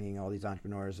and bringing all these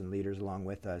entrepreneurs and leaders along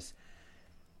with us.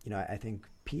 I think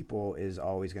people is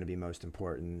always going to be most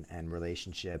important, and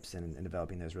relationships and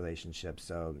developing those relationships.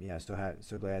 So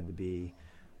so glad to be,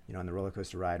 on the roller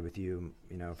coaster ride with you,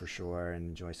 for sure, and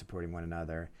enjoy supporting one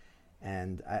another.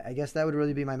 And I guess that would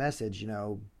really be my message.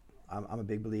 I'm a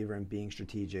big believer in being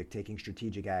strategic, taking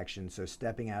strategic action. So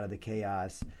stepping out of the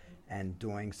chaos and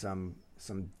doing some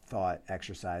thought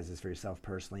exercises for yourself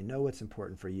personally. Know what's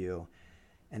important for you.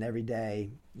 And every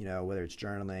day, whether it's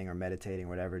journaling or meditating or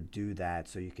whatever, do that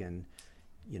so you can,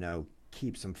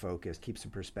 keep some focus, keep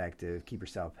some perspective, keep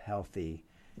yourself healthy.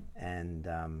 And,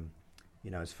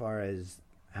 as far as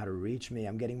how to reach me,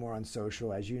 I'm getting more on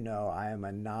social. As you know, I am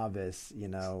a novice,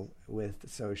 with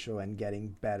social and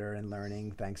getting better and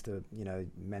learning thanks to,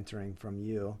 mentoring from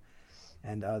you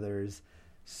and others.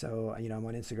 So, I'm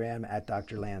on Instagram at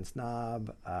Dr. Land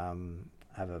Snob.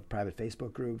 I have a private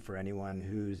Facebook group for anyone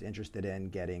who's interested in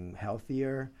getting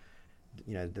healthier,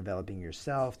 developing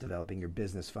yourself, developing your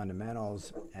business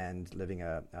fundamentals, and living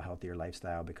a healthier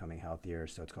lifestyle, becoming healthier.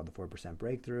 So it's called the 4%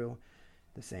 Breakthrough,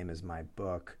 the same as my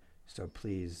book. So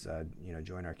please,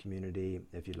 join our community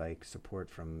if you'd like support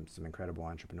from some incredible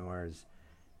entrepreneurs.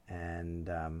 And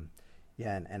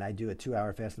and I do a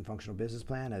 2-hour fast and functional business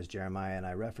plan, as Jeremiah and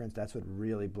I referenced. That's what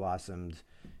really blossomed,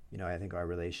 I think, our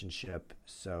relationship.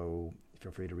 So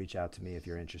feel free to reach out to me if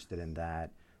you're interested in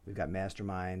that. We've got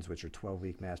masterminds, which are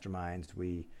 12-week masterminds.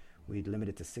 We limit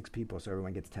it to 6 people, so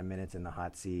everyone gets 10 minutes in the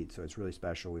hot seat. So it's really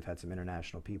special. We've had some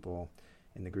international people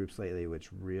in the groups lately, which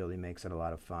really makes it a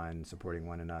lot of fun, supporting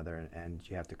one another. And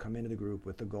you have to come into the group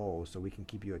with the goal so we can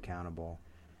keep you accountable.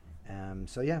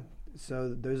 So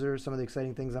those are some of the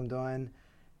exciting things I'm doing.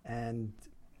 And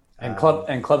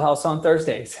Clubhouse on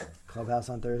Thursdays. Clubhouse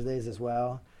on Thursdays as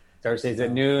well. Thursdays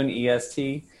at noon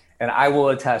EST. And I will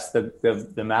attest, the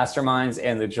masterminds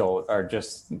and the Jolt are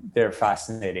they're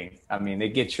fascinating. I mean, they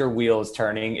get your wheels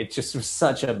turning. It just was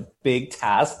such a big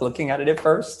task looking at it at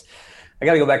first. I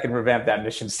got to go back and revamp that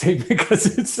mission statement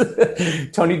because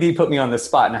Tony D put me on the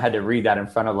spot and I had to read that in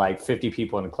front of like 50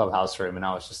 people in the Clubhouse room. And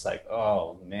I was just like,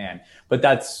 oh man, but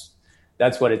that's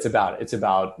what it's about. It's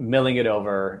about milling it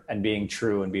over and being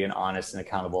true and being honest and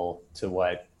accountable to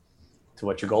what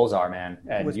your goals are, man.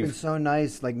 And it's been so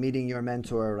nice, like meeting your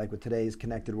mentor, like with today's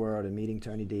Connected World, and meeting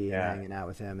Tony D and hanging out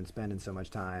with him and spending so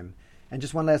much time. And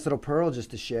just one last little pearl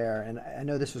just to share. And I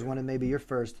know this was one of maybe your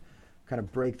first kind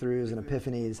of breakthroughs and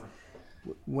epiphanies.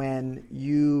 When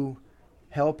you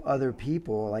help other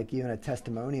people, like even a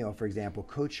testimonial, for example,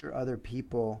 coach your other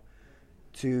people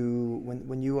to,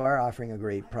 when you are offering a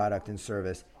great product and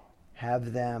service,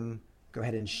 have them go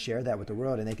ahead and share that with the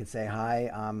world. And they could say, hi,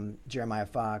 I'm Jeremiah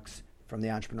Fox from the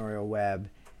Entrepreneurial Web,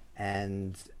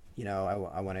 and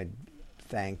I want to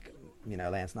thank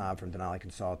Lance Knob from Denali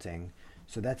Consulting.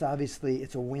 So that's obviously,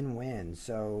 it's a win-win.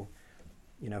 So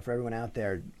for everyone out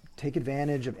there, take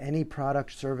advantage of any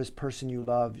product, service, person you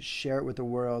love, share it with the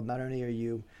world. Not only are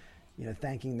you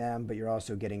thanking them, but you're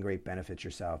also getting great benefits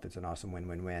yourself. It's an awesome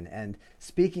win-win-win. And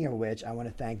speaking of which, I want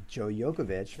to thank Joe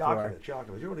Yokovich you want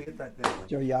to get that name.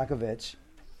 Joe Yokovich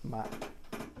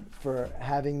for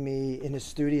having me in his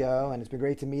studio, and it's been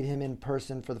great to meet him in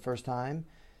person for the first time.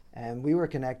 And we were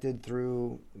connected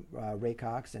through Ray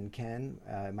Cox and Ken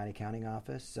at my accounting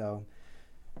office. So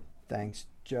thanks,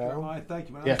 Joe. Jeremiah, thank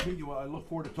you, man. Nice to meet you. I look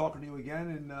forward to talking to you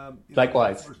again. And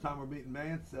likewise. First time we're meeting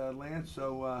Lance.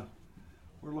 So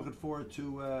we're looking forward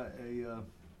to a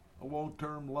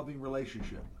long-term loving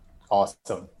relationship.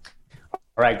 Awesome. All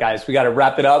right, guys, we got to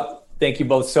wrap it up. Thank you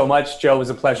both so much. Joe, it was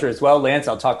a pleasure as well. Lance,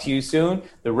 I'll talk to you soon.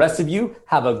 The rest of you,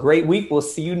 have a great week. We'll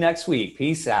see you next week.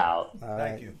 Peace out. All right.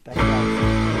 Thank you. Thank you,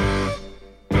 guys.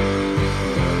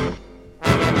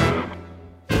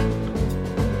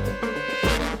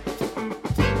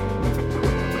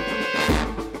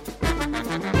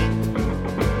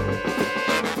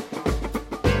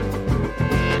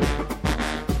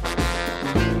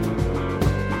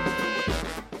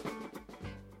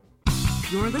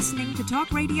 You're listening to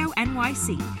Talk Radio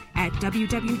NYC at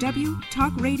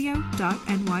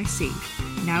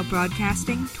www.talkradio.nyc. Now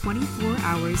broadcasting 24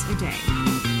 hours a day.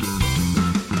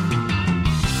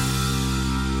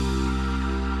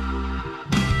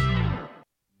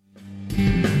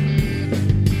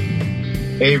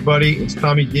 Hey everybody, it's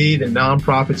Tommy D, the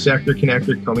Nonprofit Sector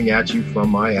Connector, coming at you from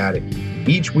my attic.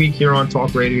 Each week here on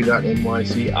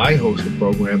TalkRadio.nyc, I host the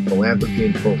program Philanthropy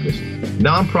in Focus.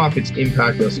 Nonprofits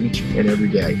impact us each and every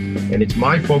day, and it's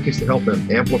my focus to help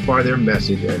them amplify their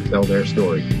message and tell their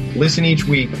story. Listen each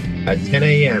week at 10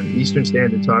 a.m. Eastern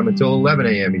Standard Time until 11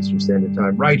 a.m. Eastern Standard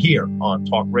Time, right here on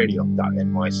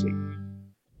TalkRadio.nyc.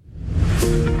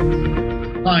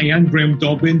 Hi, I'm Graham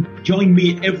Dobbin. Join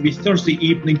me every Thursday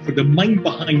evening for the Mind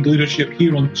Behind Leadership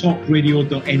here on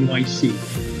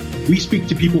TalkRadio.nyc. We speak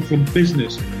to people from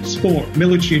business, sport,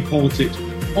 military and politics,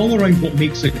 all around what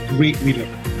makes a great leader.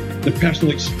 The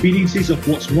personal experiences of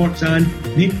what's worked and,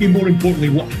 maybe more importantly,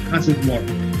 what hasn't worked.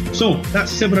 So,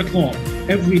 that's 7 o'clock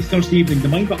every Thursday evening, the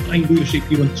Mind Behind Leadership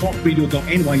here on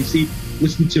TalkRadio.nyc.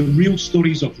 Listen to real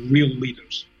stories of real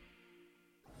leaders.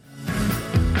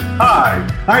 Hi,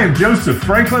 I am Joseph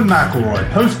Franklin McElroy,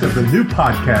 host of the new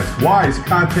podcast, Wise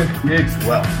Content Creates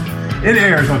Wealth. It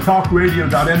airs on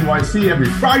TalkRadio.nyc every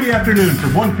Friday afternoon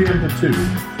from 1 p.m. to 2.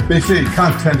 They say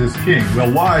content is king.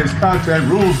 Well, wise content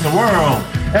rules the world.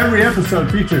 Every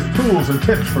episode features tools and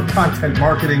tips for content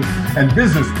marketing and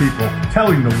business people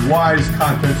telling the wise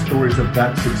content stories of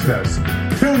that success.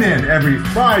 Tune in every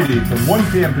Friday from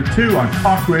 1 p.m. to 2 on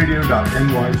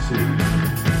TalkRadio.nyc.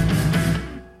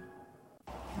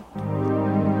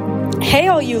 Hey,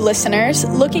 all you listeners,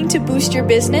 looking to boost your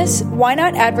business? Why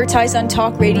not advertise on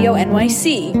Talk Radio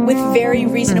NYC with very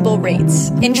reasonable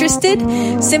rates? Interested?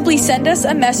 Simply send us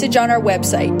a message on our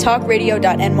website,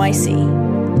 talkradio.nyc.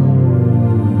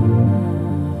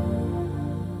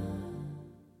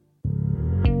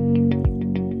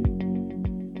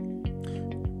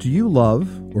 Do you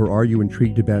love or are you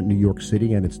intrigued about New York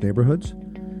City and its neighborhoods?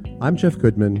 I'm Jeff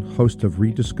Goodman, host of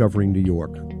Rediscovering New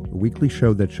York, a weekly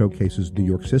show that showcases New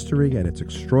York's history and its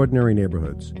extraordinary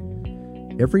neighborhoods.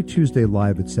 Every Tuesday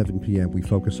live at 7 p.m., we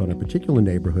focus on a particular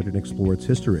neighborhood and explore its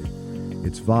history,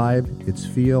 its vibe, its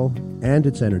feel, and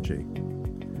its energy.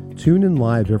 Tune in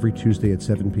live every Tuesday at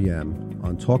 7 p.m.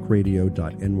 on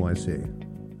talkradio.nyc.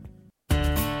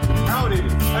 Howdy,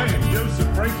 I am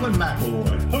Joseph Franklin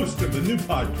McElroy, host of the new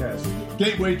podcast,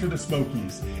 Gateway to the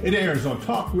Smokies. It airs on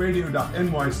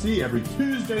talkradio.nyc every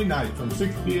Tuesday night from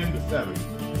 6 p.m. to 7.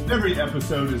 Every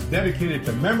episode is dedicated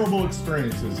to memorable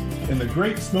experiences in the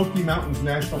Great Smoky Mountains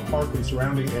National Park and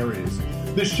surrounding areas.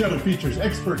 This show features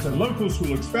experts and locals who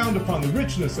will expound upon the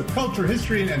richness of culture,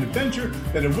 history, and adventure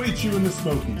that awaits you in the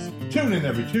Smokies. Tune in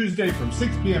every Tuesday from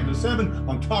 6 p.m. to 7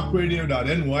 on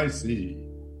talkradio.nyc.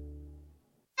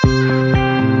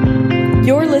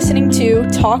 You're listening to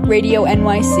Talk Radio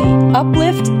NYC.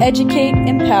 Uplift, educate,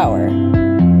 empower.